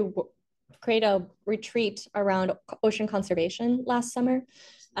chosen to create a retreat around ocean conservation last summer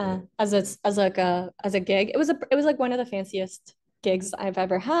as a gig. It was like one of the fanciest gigs I've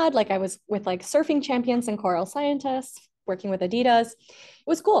ever had. Like I was with like surfing champions and coral scientists working with Adidas. It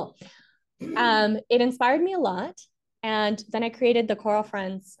was cool. It inspired me a lot. And then I created the Coral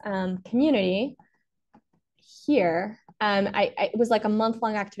Friends community here. It was like a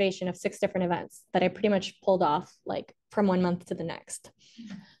month-long activation of 6 different events that I pretty much pulled off like from one month to the next.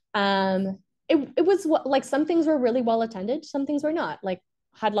 It was like some things were really well attended, some things were not. Like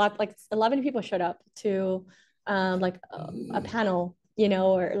 11 people showed up to like a panel, you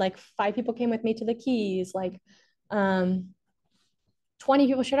know, or like 5 people came with me to the Keys, like 20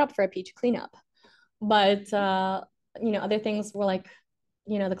 people showed up for a beach cleanup. But you know, other things were like,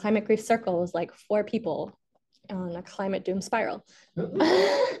 you know, the climate grief circle was like 4 people on a climate doom spiral. But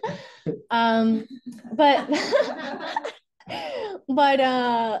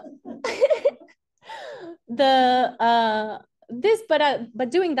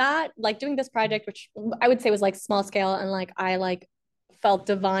doing that, like doing this project, which I would say was like small scale, and like I like felt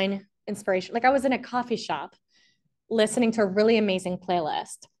divine inspiration. Like I was in a coffee shop listening to a really amazing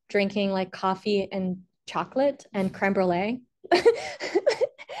playlist, drinking like coffee and chocolate and creme brulee.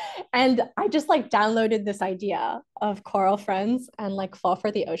 And I just like downloaded this idea of Coral Friends and like Fall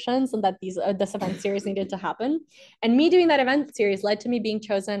for the Oceans, and that this event series needed to happen. And me doing that event series led to me being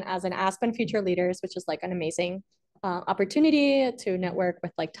chosen as an Aspen Future Leaders, which is like an amazing opportunity to network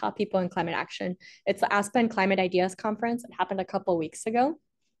with like top people in climate action. It's the Aspen Climate Ideas Conference. It happened a couple of weeks ago.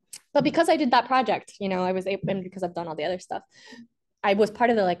 But because I did that project, you know, I was able, and because I've done all the other stuff, I was part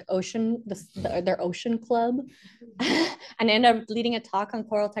of the like their ocean club, and I ended up leading a talk on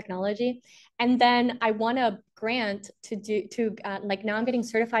coral technology. And then I won a grant like now I'm getting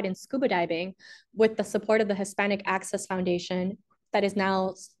certified in scuba diving with the support of the Hispanic Access Foundation, that is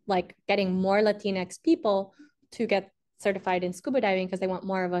now like getting more Latinx people to get certified in scuba diving because they want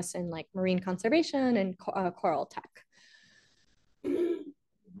more of us in like marine conservation and coral tech.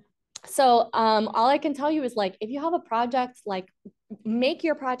 So all I can tell you is like, if you have a project, like make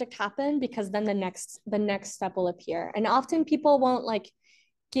your project happen, because then the next step will appear. And often people won't like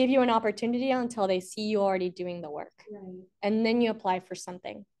give you an opportunity until they see you already doing the work. Right. And then you apply for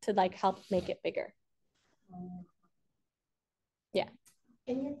something to like help make it bigger. Yeah.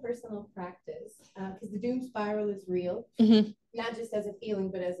 In your personal practice, because the doom spiral is real, not just as a feeling,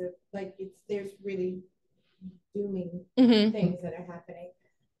 but as a like there's really dooming things that are happening.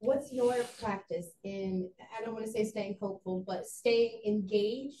 What's your practice in, I don't want to say staying hopeful, but staying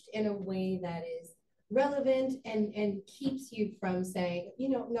engaged in a way that is relevant and keeps you from saying, you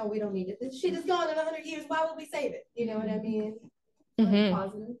know, no, we don't need it. This shit is gone in 100 years. Why would we save it? You know what I mean? Like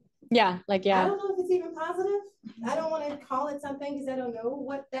positive. Yeah, like, yeah. I don't know if it's even positive. I don't want to call it something because I don't know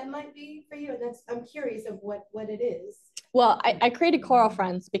what that might be for you. And I'm curious of what it is. Well, I created Coral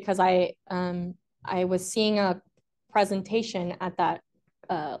Friends because I was seeing a presentation at that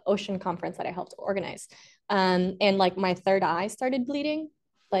ocean conference that I helped organize. And like my third eye started bleeding.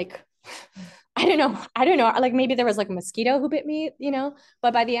 Like, I don't know. Like maybe there was like a mosquito who bit me, you know,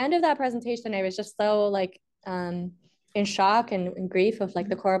 but by the end of that presentation, I was just so like in shock and in grief of like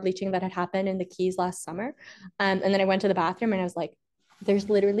the coral bleaching that had happened in the Keys last summer. And then I went to the bathroom and I was like, there's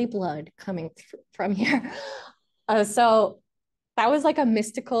literally blood coming from here. So that was like a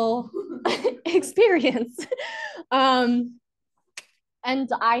mystical experience. And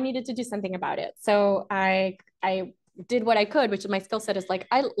I needed to do something about it. So I did what I could, which my skill set is like,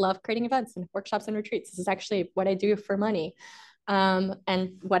 I love creating events and workshops and retreats. This is actually what I do for money.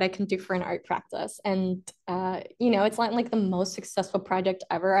 And what I can do for an art practice. And, it's not like the most successful project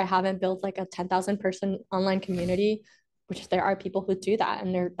ever. I haven't built like a 10,000 person online community, which there are people who do that,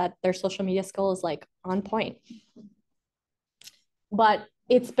 and their social media skill is like on point. But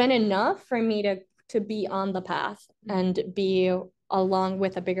it's been enough for me to be on the path and be along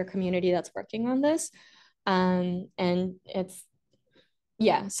with a bigger community that's working on this. And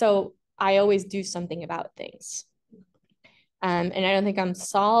so I always do something about things. And I don't think I'm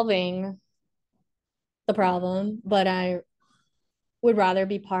solving the problem, but I would rather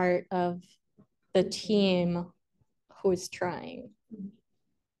be part of the team who's trying.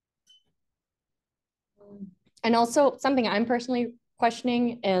 And also something I'm personally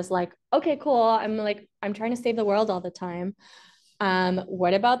questioning is like, okay, cool. I'm trying to save the world all the time.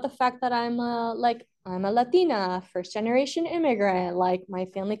 What about the fact that I'm a Latina, first generation immigrant? Like my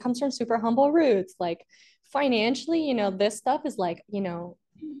family comes from super humble roots. Like financially, this stuff is like,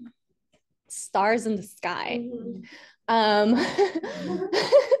 stars in the sky.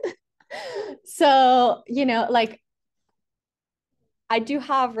 So, like I do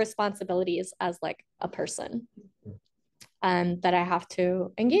have responsibilities as like a person that I have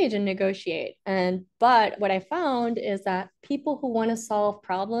to engage and negotiate. But what I found is that people who want to solve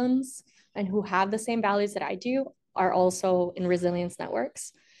problems and who have the same values that I do are also in resilience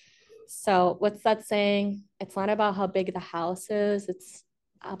networks. So what's that saying? It's not about how big the house is, it's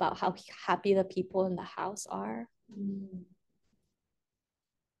about how happy the people in the house are.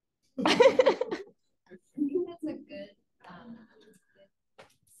 I think that's a good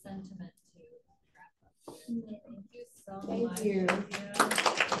sentiment to wrap up. Thank you so much. Thank you.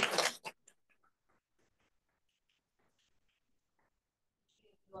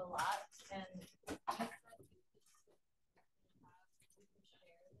 A lot, and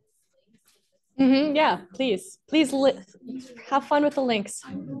Yeah, please have fun with the links.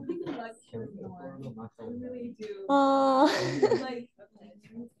 I really like to more. I really do. Like,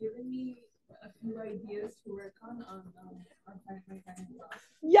 you've given me a few ideas to work on our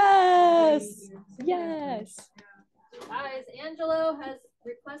Yes. Guys, Angelo has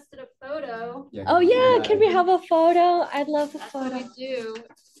requested a photo. Oh yeah, can we have a photo? I'd love a photo. That's what we do.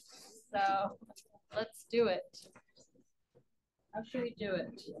 So let's do it. How should we do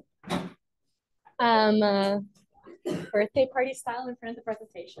it? Birthday party style in front of the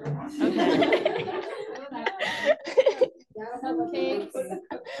presentation. Okay. Cupcakes.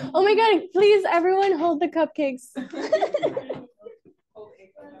 Oh my god, please everyone hold the cupcakes.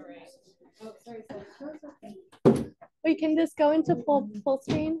 Wait, can this go into full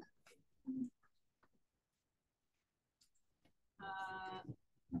screen? I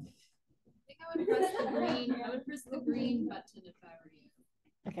think I would press the green. I would press the green button if I were you.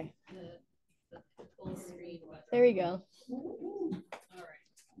 Okay. The full screen button. There we go. All right.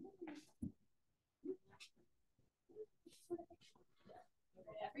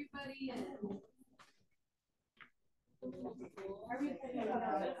 Everybody in.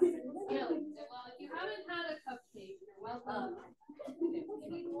 Yeah, well, if you haven't had a cupcake, you're welcome. If we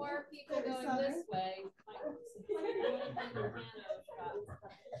need more people going this way,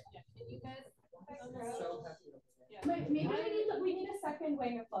 can you guys? Maybe we need a second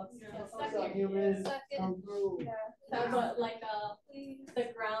wing of folks. Second. Yeah. Like the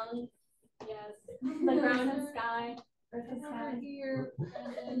ground. Yes. The ground and sky. Earth and sky. Here.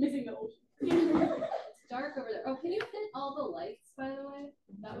 Missing the ocean. It's dark over there. Oh, can you hit all the lights, by the way?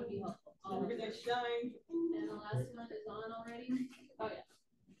 That would be helpful. Everything shine. And the last one is on already. Oh yeah.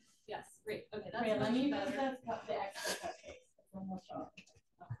 Yes, great. Okay, that's Wait, let much me better. the extra cupcakes.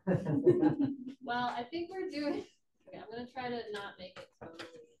 Well, I think we're doing. Okay, I'm gonna try to not make it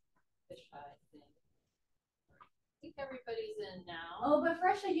totally fisheye thing. I think everybody's in now. Oh, but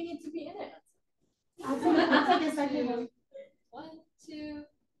Fereshteh, you need to be in it. I'll take a second one. 1, 2,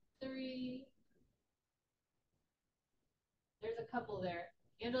 3. There's a couple there.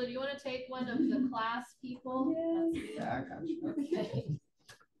 Angela, do you want to take one of the class people? Yes. Yeah, I got you. Okay.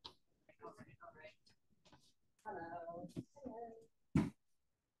 All right. Hello.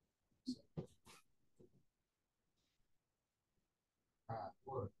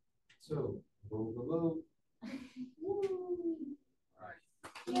 1, 2, move. All right.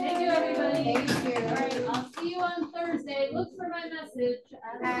 Thank you, everybody. Thank you. All right, I'll see you. you on Thursday. Look for my message.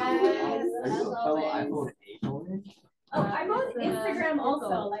 Are you a fellow iPhone 8 owner? Oh, I'm on Instagram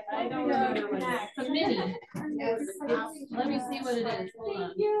also. Like I don't remember what it is. It's a mini. Let me see what it is. Hold on.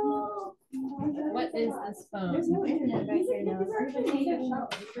 Thank you. What is this phone? There's no internet back here now.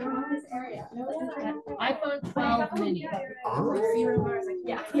 iPhone 12 mini.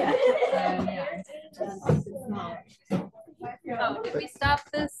 Yeah. Yeah. It's small. Oh, can we stop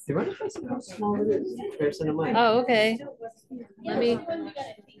this? Do you mind if I see how small it is? Comparison to mine. Oh, okay. Let me.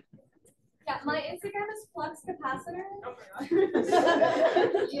 Yeah, my Instagram is flux capacitor.